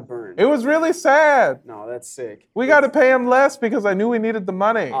van. That's not a burn. It was really sad. No, that's sick. We got to pay him less because I knew we needed the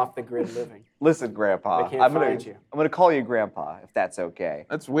money. Off the grid living. Listen, Grandpa. They can't I'm find you. gonna call you Grandpa, if that's okay.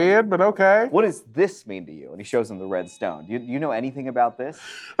 That's weird, but okay. What does this mean to you? And he shows him the red stone. Do you know anything about this?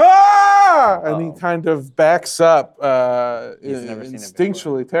 Ah! And he kind of backs up, He's never seen it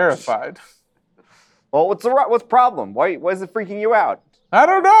instinctually terrified. Well, what's the problem? Why is it freaking you out? I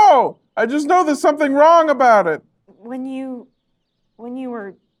don't know. I just know there's something wrong about it. when you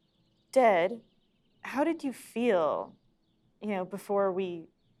were dead, how did you feel, before we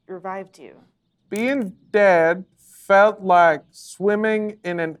revived you? Being dead felt like swimming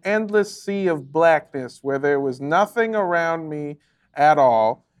in an endless sea of blackness where there was nothing around me at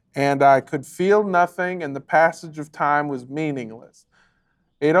all, and I could feel nothing, and the passage of time was meaningless.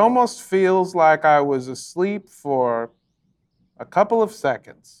 It almost feels like I was asleep for a couple of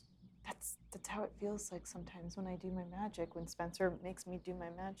seconds. That's how it feels like sometimes when I do my magic, when Spencer makes me do my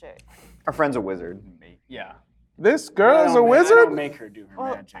magic. Our friend's a wizard. Yeah. This girl's a I wizard? don't make her do her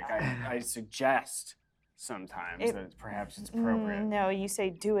Well, magic. I suggest sometimes that perhaps it's Mm, appropriate. no, you say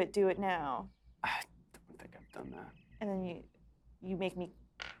do it now, I don't think I've done that. and then you make me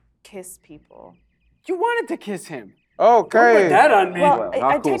kiss people. You wanted to kiss him. Okay. Don't put that on me. Well,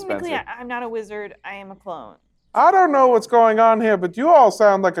 not cool, technically, Spencer. I'm not a wizard. I am a clone. I don't know what's going on here, but you all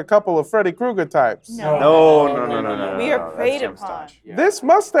sound like a couple of Freddy Krueger types. No. No. We are that's preyed Jim upon. Stotch. Yeah. This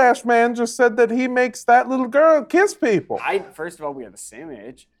mustache man just said that he makes that little girl kiss people. First of all, we are the same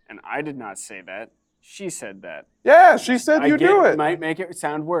age, and I did not say that. She said that. Yeah, she said you I get do it. Might make it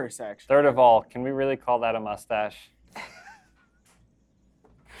sound worse, actually. Third of all, can we really call that a mustache?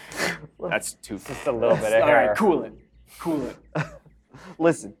 That's too. Just a little bit of All hair. right, cool it.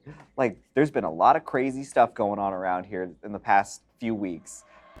 Listen, there's been a lot of crazy stuff going on around here in the past few weeks.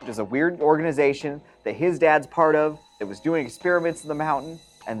 There's a weird organization that his dad's part of that was doing experiments in the mountain,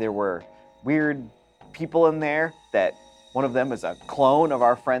 and there were weird people in there that one of them is a clone of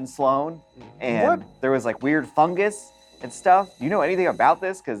our friend Sloan, and there was weird fungus and stuff. Do you know anything about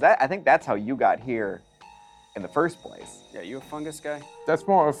this? Because I think that's how you got here in the first place. Yeah, you a fungus guy? That's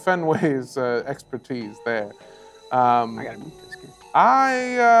more of Fenway's expertise there. I gotta meet this kid.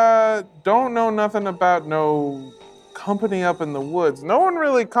 I don't know nothing about no company up in the woods. No one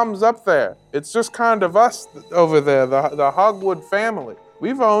really comes up there. It's just kind of us over there, the Hogwood family.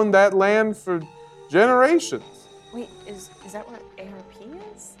 We've owned that land for generations. Wait, is that what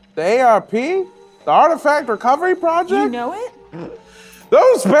ARP is? The ARP? The Artifact Recovery Project? You know it?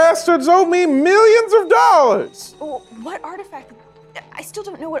 Those bastards owe me millions of dollars! Well, what artifact? I still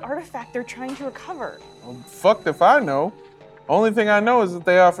don't know what artifact they're trying to recover. Well, fucked if I know. Only thing I know is that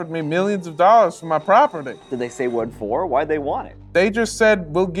they offered me millions of dollars for my property. Did they say what for? Why'd they want it? They just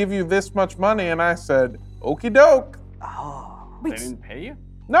said, we'll give you this much money, and I said, okie doke. They didn't pay you?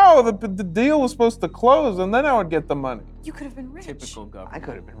 No, the deal was supposed to close, and then I would get the money. You could have been rich. Typical government. I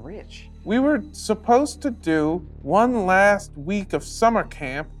could have been rich. We were supposed to do one last week of summer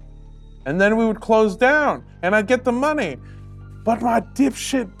camp, and then we would close down, and I'd get the money. But my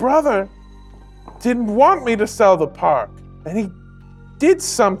dipshit brother didn't want me to sell the park, and he did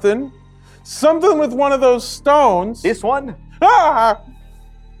something with one of those stones. This one? Ah!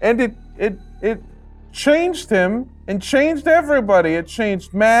 And it changed him and changed everybody. It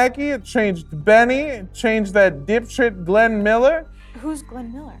changed Maggie, it changed Benny, it changed that dipshit Glenn Miller. Who's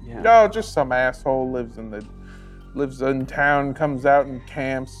Glenn Miller? No, just some asshole lives in town, comes out and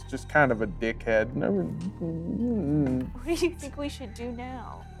camps, just kind of a dickhead. What do you think we should do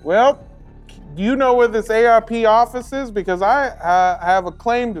now? Well, do you know where this ARP office is? Because I have a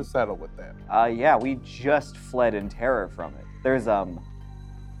claim to settle with them. Yeah, we just fled in terror from it. There's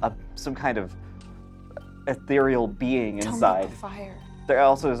some kind of ethereal being Tell me inside. about the fire. There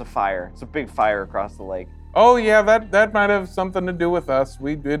also is a fire. It's a big fire across the lake. Oh yeah, that might have something to do with us.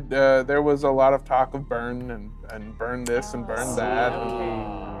 We did. There was a lot of talk of burn and burn this and burn that. Okay,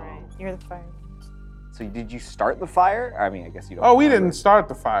 all right. You're the fire. So did you start the fire? I mean, I guess you don't. Oh, we remember. didn't start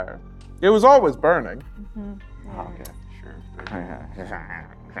the fire. It was always burning. Oh, okay. Sure.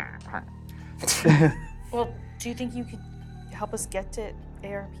 Well, do you think you could help us get to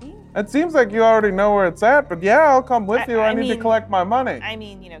ARP? It seems like you already know where it's at, but yeah, I'll come with you. I need to mean- collect my money. I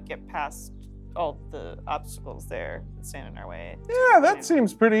mean, get past all the obstacles there that stand in our way. Yeah, that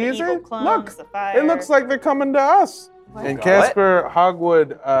seems pretty The easy. evil clones, Look, the fire. it looks like they're coming to us. What? And What? Casper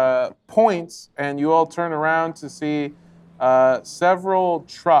Hogwood points, and you all turn around to see several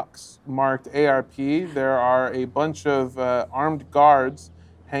trucks marked ARP. There are a bunch of armed guards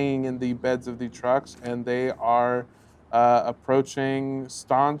hanging in the beds of the trucks, and they are approaching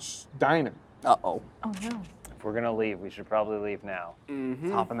Staunch Diner. Uh-oh. Oh no. If we're gonna leave, we should probably leave now.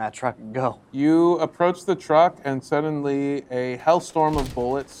 Mm-hmm. Hop in that truck and go. You approach the truck, and suddenly a hellstorm of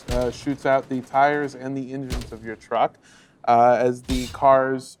bullets shoots out the tires and the engines of your truck as the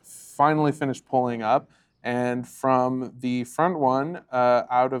cars finally finish pulling up. And from the front one,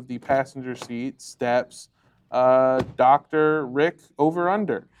 out of the passenger seat, steps Dr. Rick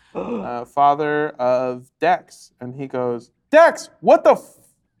Overunder, father of Dex. And he goes, Dex, what the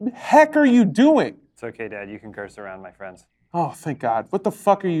heck are you doing? It's okay, Dad. You can curse around my friends. Oh, thank God. What the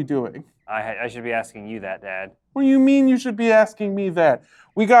fuck are you doing? I should be asking you that, Dad. What do you mean you should be asking me that?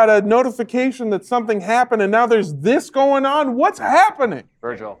 We got a notification that something happened and now there's this going on? What's happening?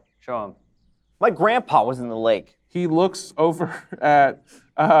 Virgil, show him. My grandpa was in the lake. He looks over at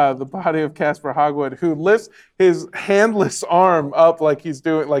the body of Casper Hogwood, who lifts his handless arm up like he's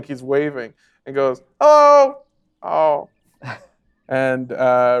waving, and goes, "Hello!" Oh. And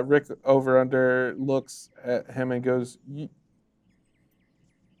Rick Overunder looks at him and goes,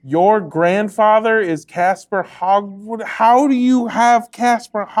 "Your grandfather is Casper Hogwood? How do you have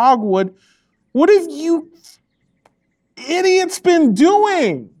Casper Hogwood? What have you idiots been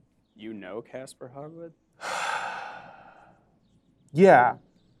doing?" You know Casper Hogwood? Yeah,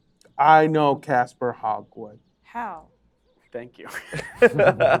 I know Casper Hogwood. How? Thank you.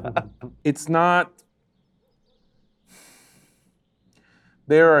 It's not.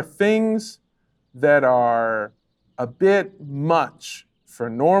 There are things that are a bit much for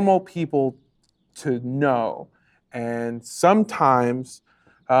normal people to know. And sometimes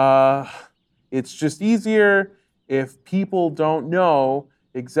it's just easier if people don't know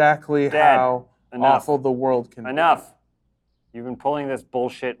exactly Dad, how enough. awful the world can be. Enough. You've been pulling this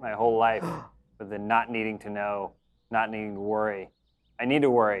bullshit my whole life with the not needing to know, not needing to worry. I need to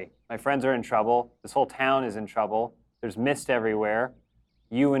worry. My friends are in trouble. This whole town is in trouble. There's mist everywhere.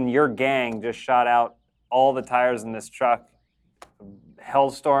 You and your gang just shot out all the tires in this truck.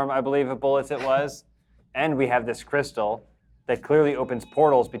 Hellstorm, I believe, of bullets it was. And we have this crystal that clearly opens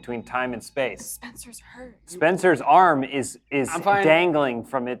portals between time and space. Spencer's hurt. Spencer's arm is I'm fine. dangling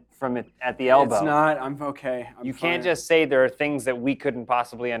from it at the elbow. It's not. I'm okay. You can't just say there are things that we couldn't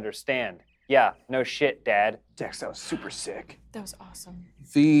possibly understand. Yeah, no shit, Dad. Dex, that was super sick. That was awesome.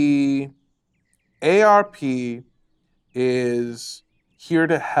 The ARP is here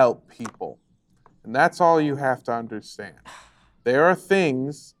to help people. And that's all you have to understand. There are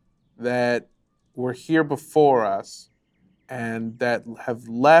things that were here before us and that have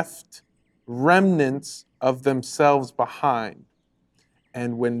left remnants of themselves behind.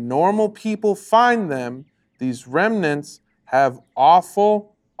 And when normal people find them, these remnants have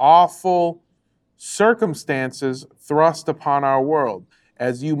awful, awful circumstances thrust upon our world,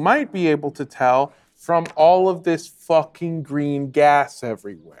 as you might be able to tell from all of this fucking green gas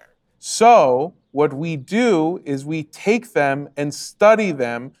everywhere. So, what we do is we take them and study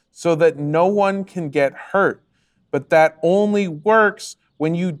them so that no one can get hurt. But that only works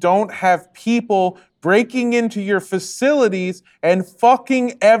when you don't have people breaking into your facilities and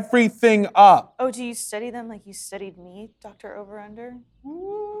fucking everything up. Oh, do you study them like you studied me, Dr. Overunder?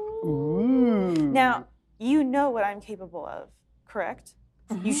 Ooh. Now, you know what I'm capable of, correct?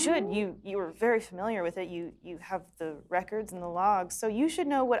 You should. You were very familiar with it. You have the records and the logs, so you should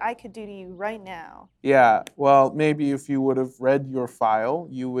know what I could do to you right now. Yeah, well, maybe if you would have read your file,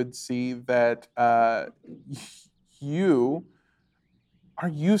 you would see that you are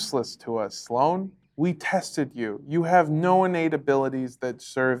useless to us, Sloan. We tested you. You have no innate abilities that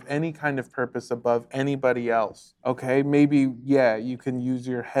serve any kind of purpose above anybody else. Okay, maybe, yeah, you can use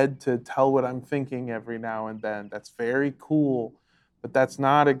your head to tell what I'm thinking every now and then. That's very cool, but that's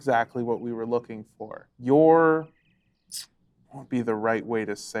not exactly what we were looking for. You're, won't be the right way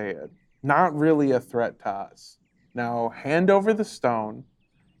to say it, not really a threat to us. Now, hand over the stone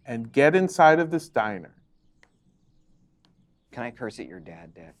and get inside of this diner. Can I curse at your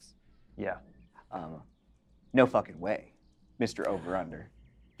dad, Dex? Yeah. No fucking way, Mr. Overunder.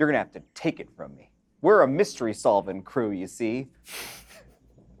 You're gonna have to take it from me. We're a mystery-solving crew, you see.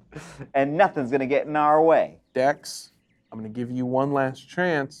 And nothing's gonna get in our way. Dex, I'm going to give you one last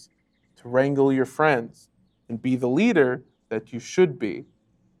chance to wrangle your friends and be the leader that you should be.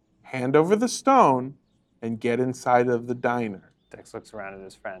 Hand over the stone and get inside of the diner. Dex looks around at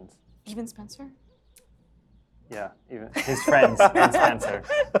his friends. Even Spencer? Yeah, even his friends and Spencer.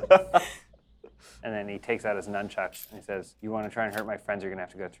 And then he takes out his nunchucks and he says, "You want to try and hurt my friends, you're going to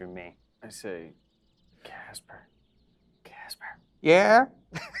have to go through me." I say, Casper. Yeah?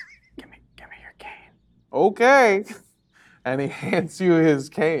 Give me your cane. Okay. And he hands you his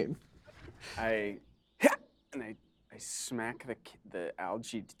cane. I smack the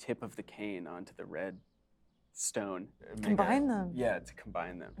algae tip of the cane onto the red stone. Combine them. Yeah, to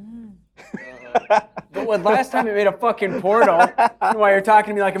combine them. Mm. But when last time it made a fucking portal, I don't know why you're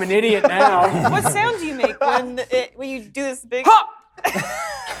talking to me like I'm an idiot now. What sound do you make when you do this big? Oh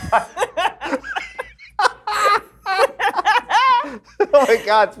my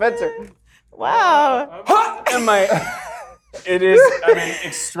God, Spencer. Wow. And it is, I mean,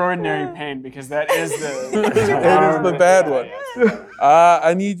 extraordinary pain because that is the It is the bad one.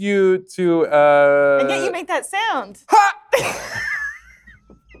 I need you to. And yet you make that sound.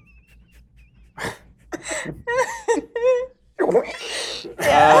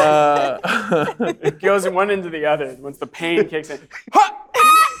 It goes one into the other once the pain kicks in.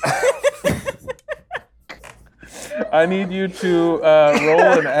 I need you to roll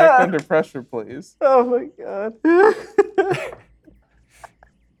and act under pressure, please. Oh my god.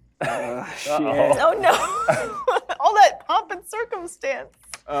 Oh no! All that pomp and circumstance.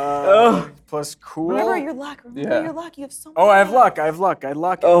 Plus cool. Remember your luck. Remember Yeah. your luck. You have so much. Oh, I have luck. I have luck. I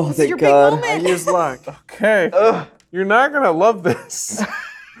luck. Oh, This is your thank big God. I moment. use luck. Okay. You're not gonna love this.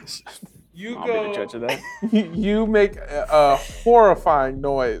 You I'll be the judge of that. you make a horrifying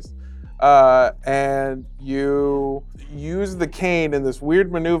noise, and you use the cane in this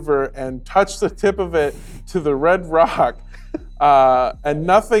weird maneuver and touch the tip of it to the red rock, and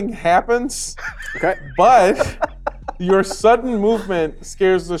nothing happens. Okay. But your sudden movement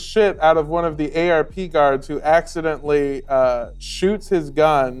scares the shit out of one of the ARP guards who accidentally shoots his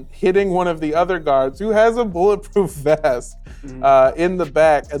gun, hitting one of the other guards who has a bulletproof vest in the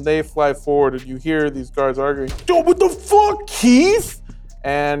back, and they fly forward, and you hear these guards arguing, "Yo, what the fuck, Keith?"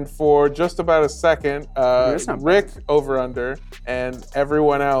 And for just about a second, That's not Rick over under, and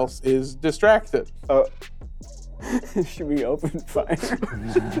everyone else is distracted. Should we open fire?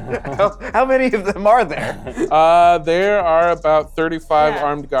 How many of them are there? There are about 35 Yeah.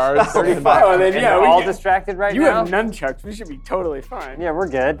 armed guards. 35. Oh, then And yeah, we're we all can- distracted right You now. have nunchucks. We should be totally fine. Yeah, we're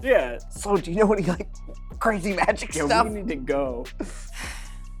good. Yeah. So, do you know any like crazy magic Yeah, stuff? we need to go.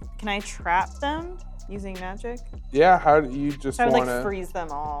 Can I trap them using magic? Yeah, how do you just So I would want like to? freeze them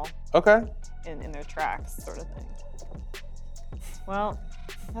all Okay. in their tracks, sort of thing. Well,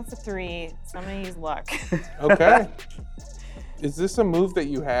 that's a 3, so I'm gonna use luck. Okay. Is this a move that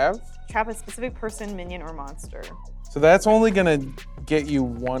you have? Trap a specific person, minion, or monster. So that's only gonna get you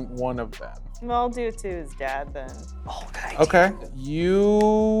one of them. Well, I'll do it to his dad then. Okay.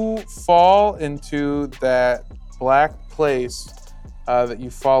 You fall into that black place that you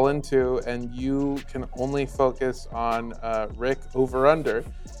fall into, and you can only focus on Rick over under.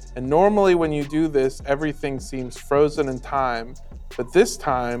 And normally, when you do this, everything seems frozen in time. But this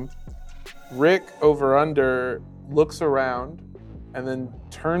time, Rick over under looks around and then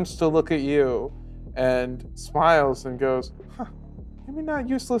turns to look at you and smiles and goes, "Huh, maybe not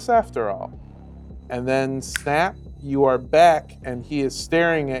useless after all." And then snap, you are back, and he is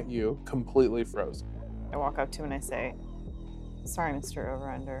staring at you, completely frozen. I walk up to him and I say, "Sorry, Mr.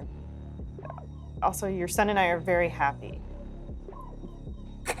 Overunder. Also, your son and I are very happy."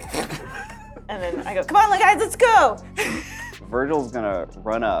 And then I go, "Come on, guys, let's go!" Virgil's gonna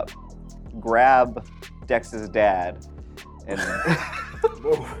run up, grab Dex's dad, and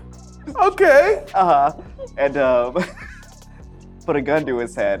Okay. and put a gun to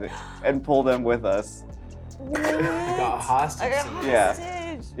his head and pull them with us. Got hostage. I got Yeah.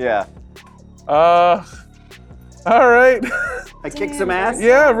 hostage. Yeah. All right. I kick some ass.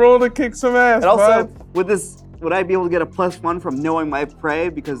 Yeah, roll to kick some ass, And also, bud. with this, would I be able to get a +1 from knowing my prey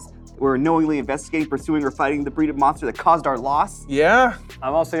because we're knowingly investigating, pursuing, or fighting the breed of monster that caused our loss? Yeah.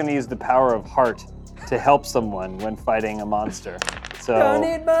 I'm also going to use the power of heart to help someone when fighting a monster. So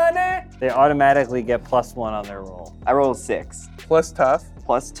money. they automatically get +1 on their roll. I roll a 6 Plus tough.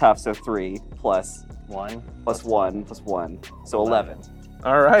 plus tough, so 3 plus 1. plus 1 plus 1, so 11.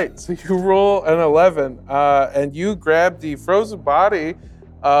 All right. So you roll an 11, and you grab the frozen body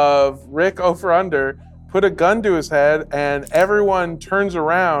of Rick over under, put a gun to his head, and everyone turns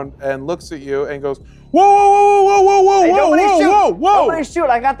around and looks at you and goes, "Whoa, whoa, whoa, whoa, whoa, whoa, Hey, whoa, nobody whoa, shoot! whoa, whoa!" Nobody shoot!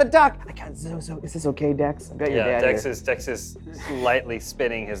 I got the duck. I got so. Is this okay, Dex? I got your Yeah, dad Dex here. is slightly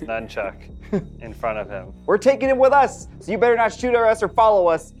spinning his nunchuck in front of him. We're taking him with us, so you better not shoot at us or follow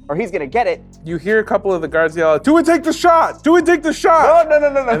us, or he's gonna get it. You hear a couple of the guards yell out, "Do we take the shot? Do we take the shot?" No.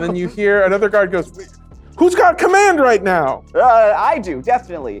 And then you hear another guard goes, "Who's got command right now?" I do,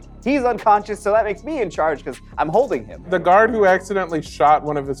 definitely. He's unconscious, so that makes me in charge because I'm holding him. The guard who accidentally shot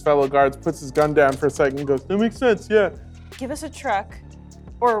one of his fellow guards puts his gun down for a second and goes, "That makes sense, yeah." Give us a truck,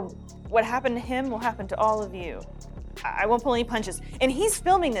 or what happened to him will happen to all of you. I won't pull any punches. And he's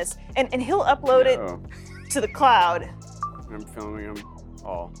filming this, and he'll upload it to the cloud. I'm filming them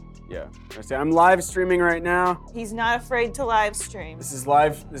all. Yeah. I say I'm live streaming right now. He's not afraid to live stream. This is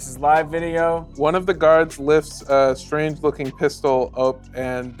live video. One of the guards lifts a strange-looking pistol up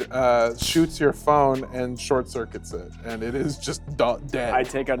and shoots your phone and short circuits it, and it is just dead. I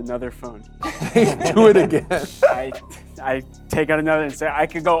take out another phone. Do it again. I take out another and say, I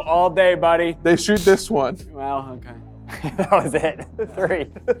could go all day, buddy. They shoot this one. Well, okay. That was it.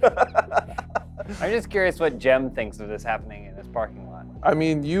 3. I'm just curious what Jem thinks of this happening in this parking lot. I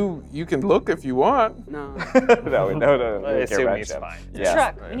mean, you can look if you want. No. no. I We assume care he's about fine. you. Yeah.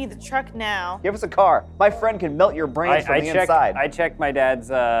 Truck. We need the truck now. Give us a car. My friend can melt your brains from the inside. I checked my dad's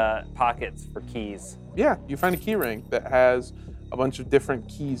pockets for keys. Yeah, you find a key ring that has a bunch of different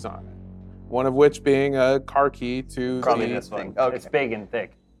keys on it. One of which being a car key to Probably the this one. thing. Okay. It's big and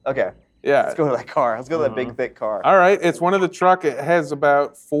thick. Okay. Yeah. Let's go to that car. Let's go to that big, thick car. All right, it's one of the truck. It has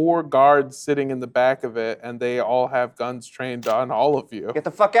about 4 guards sitting in the back of it, and they all have guns trained on all of you. Get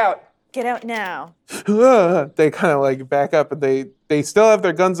the fuck out. Get out now. They kind of like back up, and they still have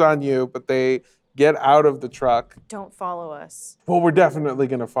their guns on you, but they get out of the truck. Don't follow us. Well, we're definitely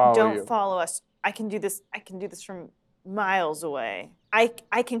gonna follow Don't you. follow us. I can do this. I can do this from miles away. I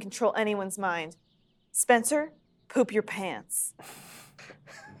can control anyone's mind. Spencer, poop your pants.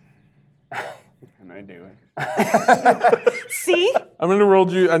 Can I do it? See? I'm gonna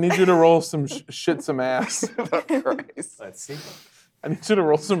roll you. I need you to roll some shit, some ass. Christ. Let's see. I need you to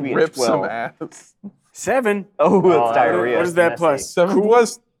roll some Sweet rip, 12. some ass. 7. Oh, Oh, it's diarrhea. What is that messy. plus? 7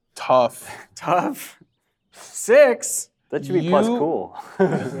 was tough. Tough. 6. That should be plus You- cool.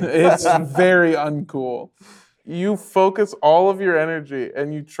 It's very uncool. You focus all of your energy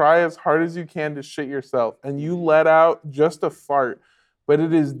and you try as hard as you can to shit yourself, and you let out just a fart, but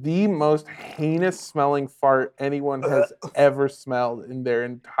it is the most heinous smelling fart anyone has ever smelled in their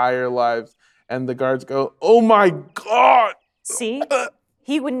entire lives. And the guards go, "Oh my God! See?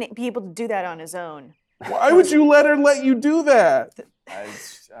 He wouldn't be able to do that on his own. Why would you let her let you do that?"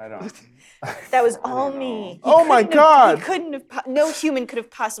 I don't. That was all me. He Oh my couldn't have- God. He couldn't have. No human could have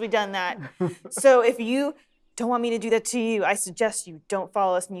possibly done that. So if you don't want me to do that to you, I suggest you don't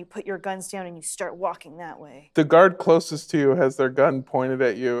follow us and you put your guns down and you start walking that way. The guard closest to you has their gun pointed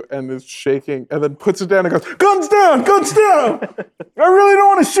at you and is shaking, and then puts it down and goes, "Guns down! Guns down! I really don't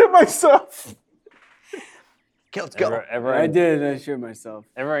want to shit myself." Okay, let's go. Everyone, I did. I shit myself.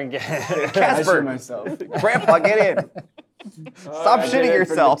 Everyone get. I Casper. shit myself. Grandpa, get in. Stop I did shitting it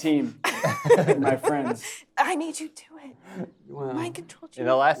yourself. For the team. My friends. I made you do it. Well, Mind controlled you. In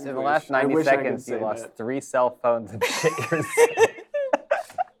the last I 90 wish I could seconds, you say lost that. 3 cell phones and shit yourself.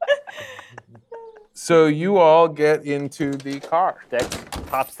 So you all get into the car. Dex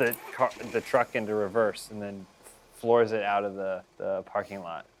pops the truck into reverse and then floors it out of the parking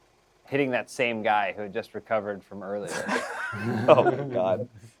lot, hitting that same guy who had just recovered from earlier. Oh, God.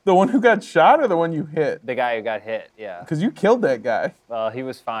 The one who got shot or the one you hit? The guy who got hit, yeah. Because you killed that guy. Well, he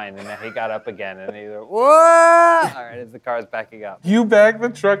was fine, and then he got up again, and he went, "Whoa!" All right, as the car's backing up. You back the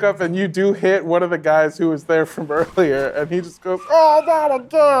truck up and you do hit one of the guys who was there from earlier, and he just goes, "Oh, not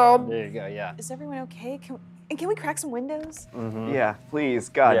again." There you go, yeah. Is everyone okay? Can we crack some windows? Yeah, please.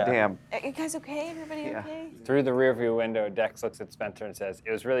 God Yeah. damn. Are you guys okay? Everybody Yeah. okay? Through the rearview window, Dex looks at Spencer and says,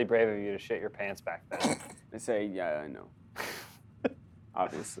 "It was really brave of you to shit your pants back then." I say, yeah, I know.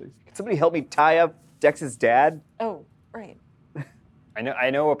 Obviously. Can somebody help me tie up Dex's dad? Oh, right. I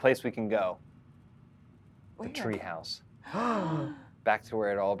know a place we can go. The Where? treehouse. Back to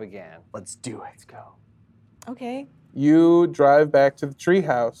where it all began. Let's do it. Let's go. Okay. You drive back to the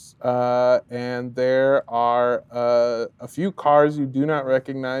treehouse, and there are a few cars you do not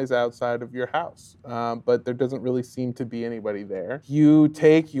recognize outside of your house, but there doesn't really seem to be anybody there. You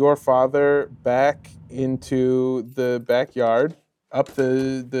take your father back into the backyard, up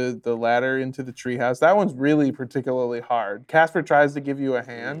the ladder into the treehouse. That one's really particularly hard. Casper tries to give you a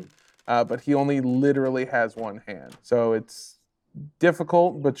hand, but he only literally has one hand. So it's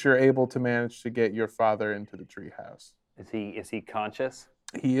difficult, but you're able to manage to get your father into the treehouse. Is he conscious?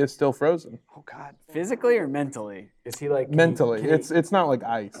 He is still frozen. Oh, God. Physically or mentally? Is he like Mentally, can he- it's not like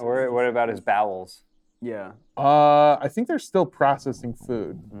ice. Or what about his bowels? Yeah. I think they're still processing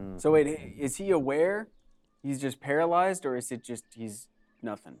food. So wait, is he aware? He's just paralyzed, or is it just he's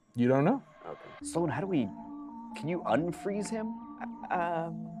nothing? You don't know. Sloan, how do we... Can you unfreeze him?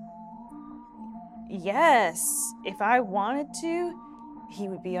 Yes. If I wanted to, he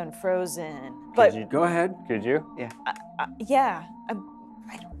would be unfrozen. But Go ahead. Could you? yeah,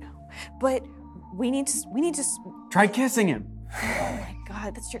 I don't know. But we need to. Try kissing him. Oh my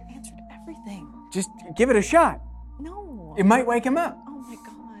God, that's your answer to everything. Just give it a shot. No. It might wake him up. Oh my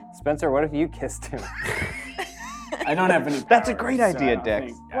God. Spencer, what if you kissed him? I don't have any. That's a powers, great so I idea, don't Dex.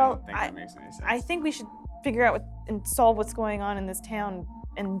 think- I Well, don't think that makes any sense. I think we should figure out and solve what's going on in this town,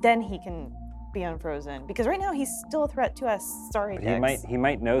 and then he can be unfrozen. Because right now he's still a threat to us. Sorry, Dex. he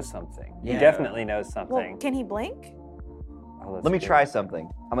might know something. He Yeah. definitely knows something. Well, can he blink? Oh, that's Let me good. try something.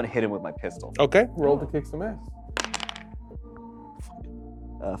 I'm going to hit him with my pistol. Okay, roll to kick some ass.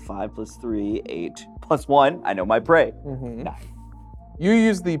 5 plus 3, 8. +1. I know my prey. You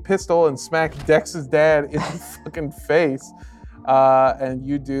use the pistol and smack Dex's dad in the fucking face. and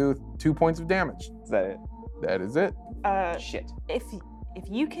you do 2 points of damage. Is that it? That is it. Shit. If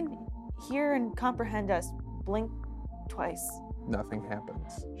you can hear and comprehend us, blink twice. Nothing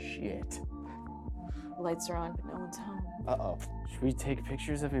happens. Shit. Lights are on, but no one's home. Uh-oh. Should we take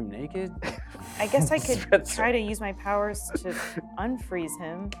pictures of him naked? I guess I could Spencer. try to use my powers to unfreeze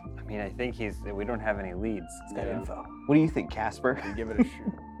him. I mean, I think we don't have any leads. He's got Yeah. info. What do you think, Casper? We give it a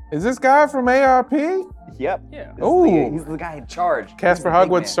shoot. Is this guy from ARP? Yep. Yeah. Ooh. He's the guy in charge. Casper He's the big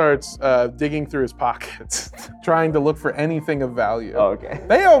Hogwood man. starts digging through his pockets, trying to look for anything of value. Oh, okay.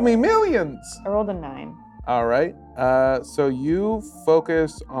 They owe me millions. I rolled a 9. All right. So you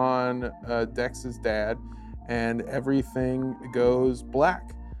focus on Dex's dad, and everything goes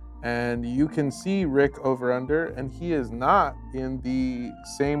black. And you can see Rick over under, and he is not in the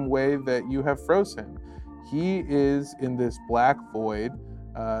same way that you have froze him. He is in this black void,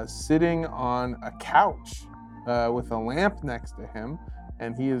 sitting on a couch with a lamp next to him,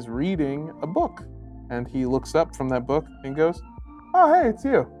 and he is reading a book. And he looks up from that book and goes, "Oh, hey, it's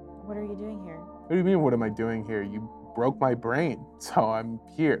you. What are you doing here? What do you mean, what am I doing here? You broke my brain, so I'm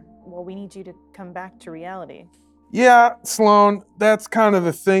here." Well, we need you to come back to reality. Yeah, Sloan, that's kind of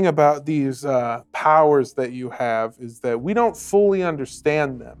the thing about these powers that you have, is that we don't fully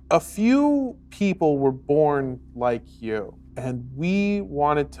understand them. A few people were born like you, and we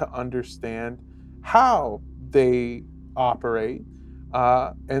wanted to understand how they operate.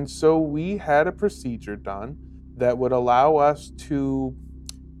 And so we had a procedure done that would allow us to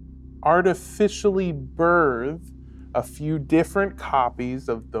artificially birth a few different copies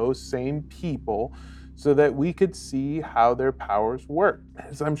of those same people so that we could see how their powers work.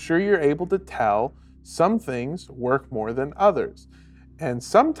 As I'm sure you're able to tell, some things work more than others. And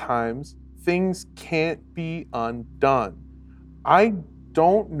sometimes things can't be undone. I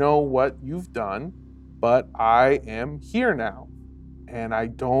don't know what you've done, but I am here now. And I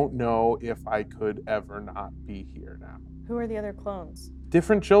don't know if I could ever not be here now. Who are the other clones?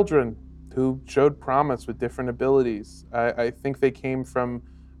 Different children who showed promise with different abilities. I think they came from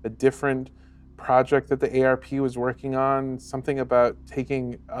a different project that the ARP was working on, something about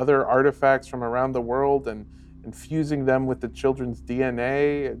taking other artifacts from around the world and infusing them with the children's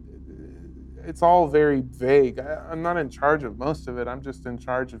DNA. It's all very vague. I'm not in charge of most of it. I'm just in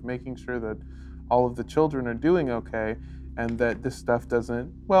charge of making sure that all of the children are doing okay and that this stuff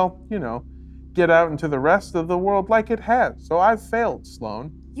doesn't, well, get out into the rest of the world like it has. So I've failed,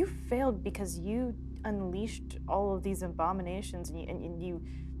 Sloan. You failed because you unleashed all of these abominations and you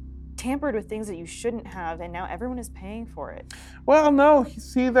tampered with things that you shouldn't have, and now everyone is paying for it. Well, no,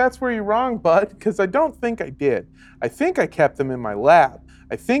 see, that's where you're wrong, bud, because I don't think I did. I think I kept them in my lab.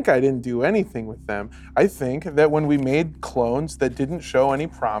 I think I didn't do anything with them. I think that when we made clones that didn't show any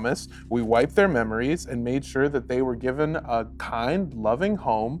promise, we wiped their memories and made sure that they were given a kind, loving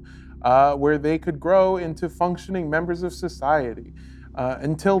home where they could grow into functioning members of society.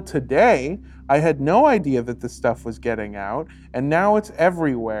 Until today, I had no idea that this stuff was getting out, and now it's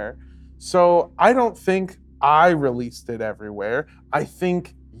everywhere. So I don't think I released it everywhere. I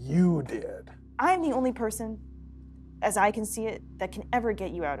think you did. I'm the only person, as I can see it, that can ever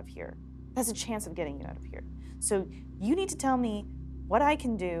get you out of here. That's a chance of getting you out of here. So you need to tell me what I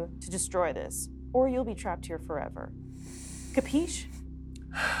can do to destroy this, or you'll be trapped here forever. Capiche?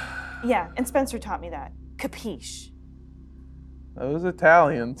 Yeah, and Spencer taught me that. Capiche? Those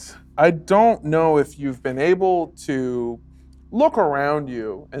Italians. I don't know if you've been able to look around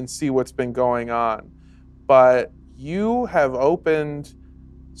you and see what's been going on, but you have opened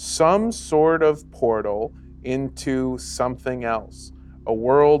some sort of portal into something else, a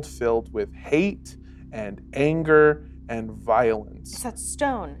world filled with hate and anger and violence. It's that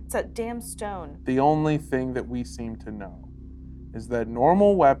stone. It's that damn stone. The only thing that we seem to know is that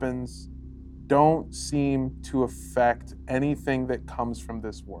normal weapons don't seem to affect anything that comes from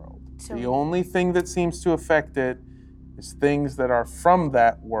this world. So- The only thing that seems to affect it is things that are from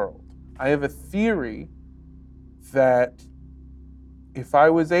that world. I have a theory that if I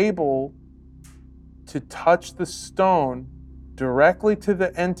was able to touch the stone directly to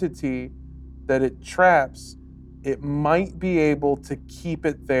the entity that it traps, it might be able to keep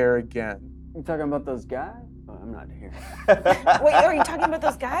it there again. You talking about those guys? Oh, I'm not here. Wait, are you talking about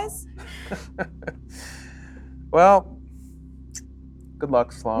those guys? Well, good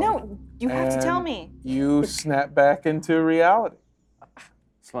luck, Sloan. No, you have to tell And me. You snap back into reality.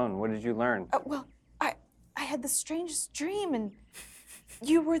 Sloan, what did you learn? Well, I had the strangest dream, and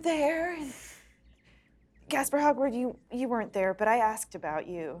you were there, and Casper Hogwood, you weren't there, but I asked about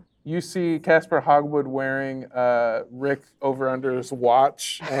you. You see Casper Hogwood wearing Rick over under his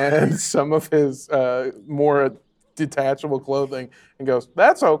watch and some of his more detachable clothing and goes,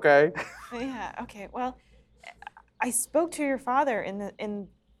 "That's okay." Yeah. Okay. Well, I spoke to your father in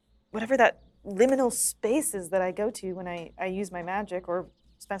whatever that liminal space is that I go to when I use my magic, or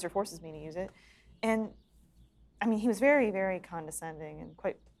Spencer forces me to use it, and I mean he was very, very condescending and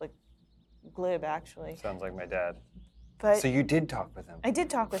quite like glib actually. Sounds like my dad. But So you did talk with him. I did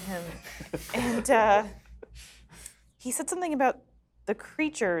talk with him, and he said something about the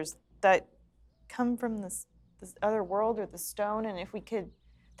creatures that come from this other world or the stone, and if we could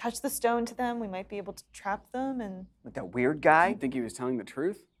touch the stone to them, we might be able to trap them. And Like that weird I guy? think he was telling the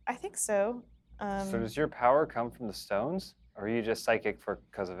truth. I think so. So does your power come from the stones, or are you just psychic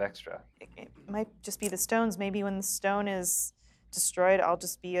because of extra? It might just be the stones. Maybe when the stone is destroyed, I'll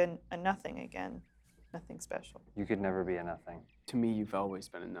just be a nothing again. Nothing special. You could never be a nothing. To me, you've always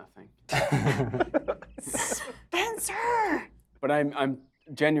been a nothing. Spencer! But I'm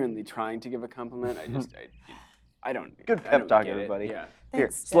genuinely trying to give a compliment. I don't. Good I pep don't talk, get it. everybody. Yeah. Here,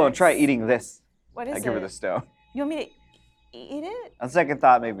 Thanks, Sloan, try Dex. eating this. What is I it? give her the stone. You want me to eat it? On second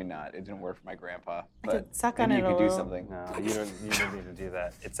thought, maybe not. It didn't work for my grandpa. But could suck on maybe it you a could do little. something. No, you don't need to do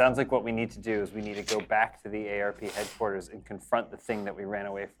that. It sounds like what we need to do is we need to go back to the ARP headquarters and confront the thing that we ran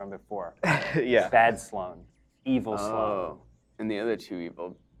away from before. Yeah. Bad Sloan. Evil Sloan. Oh, and the other two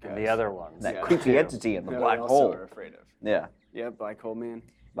evil guys. And the other ones. That Yeah. creepy Two. entity in the that black we also hole. are afraid of. Yeah. Yeah, black hole man.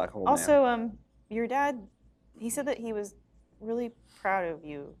 Black hole man. Also, your dad, he said that he was really proud of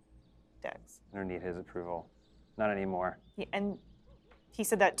you, Dex. I don't need his approval. Not anymore. And he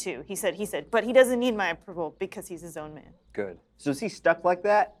said that too. He said, but he doesn't need my approval because he's his own man. Good. So is he stuck like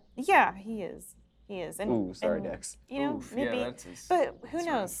that? Yeah, he is. He is. And, Ooh, sorry, and, Dex. You know, Oof, maybe. yeah, that's his- But who that's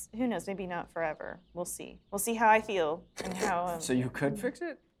knows? Who knows? Maybe not forever. We'll see. We'll see how I feel and how. So you could fix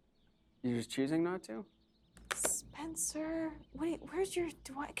it? You're just choosing not to? Spencer, where's your?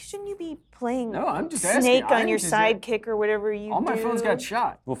 Shouldn't you be playing? No, I'm just asking. Snake on I'm your just- sidekick or whatever you All do. my phones got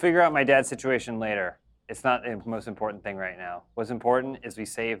shot. We'll figure out my dad's situation later. It's not the most important thing right now. What's important is we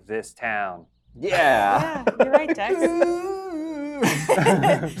save this town. Yeah. Yeah, you're right, Dex.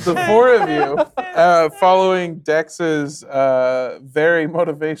 The four of you, following Dex's very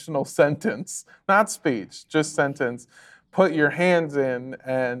motivational sentence, not speech, just sentence, put your hands in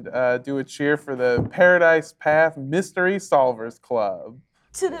and do a cheer for the Paradise Path Mystery Solvers Club.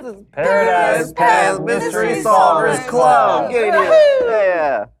 To the Paradise Path Mystery Solvers Club. Get in here.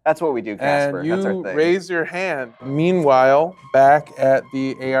 Yeah. That's what we do, Casper. And That's our you thing. raise your hand. Meanwhile, back at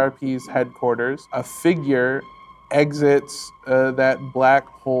the ARP's headquarters, a figure exits that black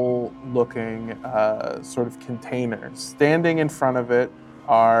hole-looking sort of container. Standing in front of it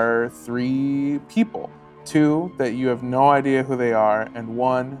are three people. Two that you have no idea who they are, and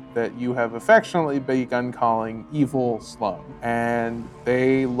one that you have affectionately begun calling Evil Sloan. And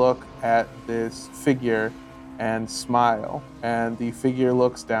they look at this figure and smile. And the figure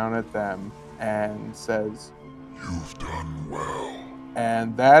looks down at them and says, You've done well.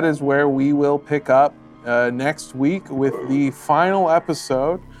 and that is where we will pick up next week with the final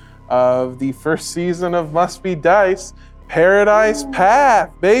episode of the first season of Must Be Dice, Paradise Path,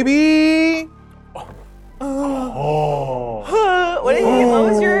 baby! What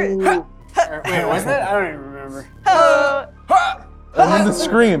was your? Wait, was that? I don't even remember. And then the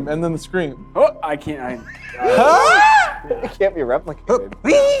scream, and then the scream. Oh, I can't. It can't be replicated.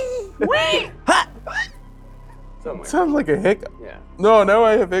 Somewhere. Sounds like a hiccup. Yeah. No, now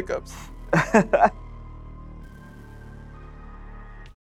I have hiccups.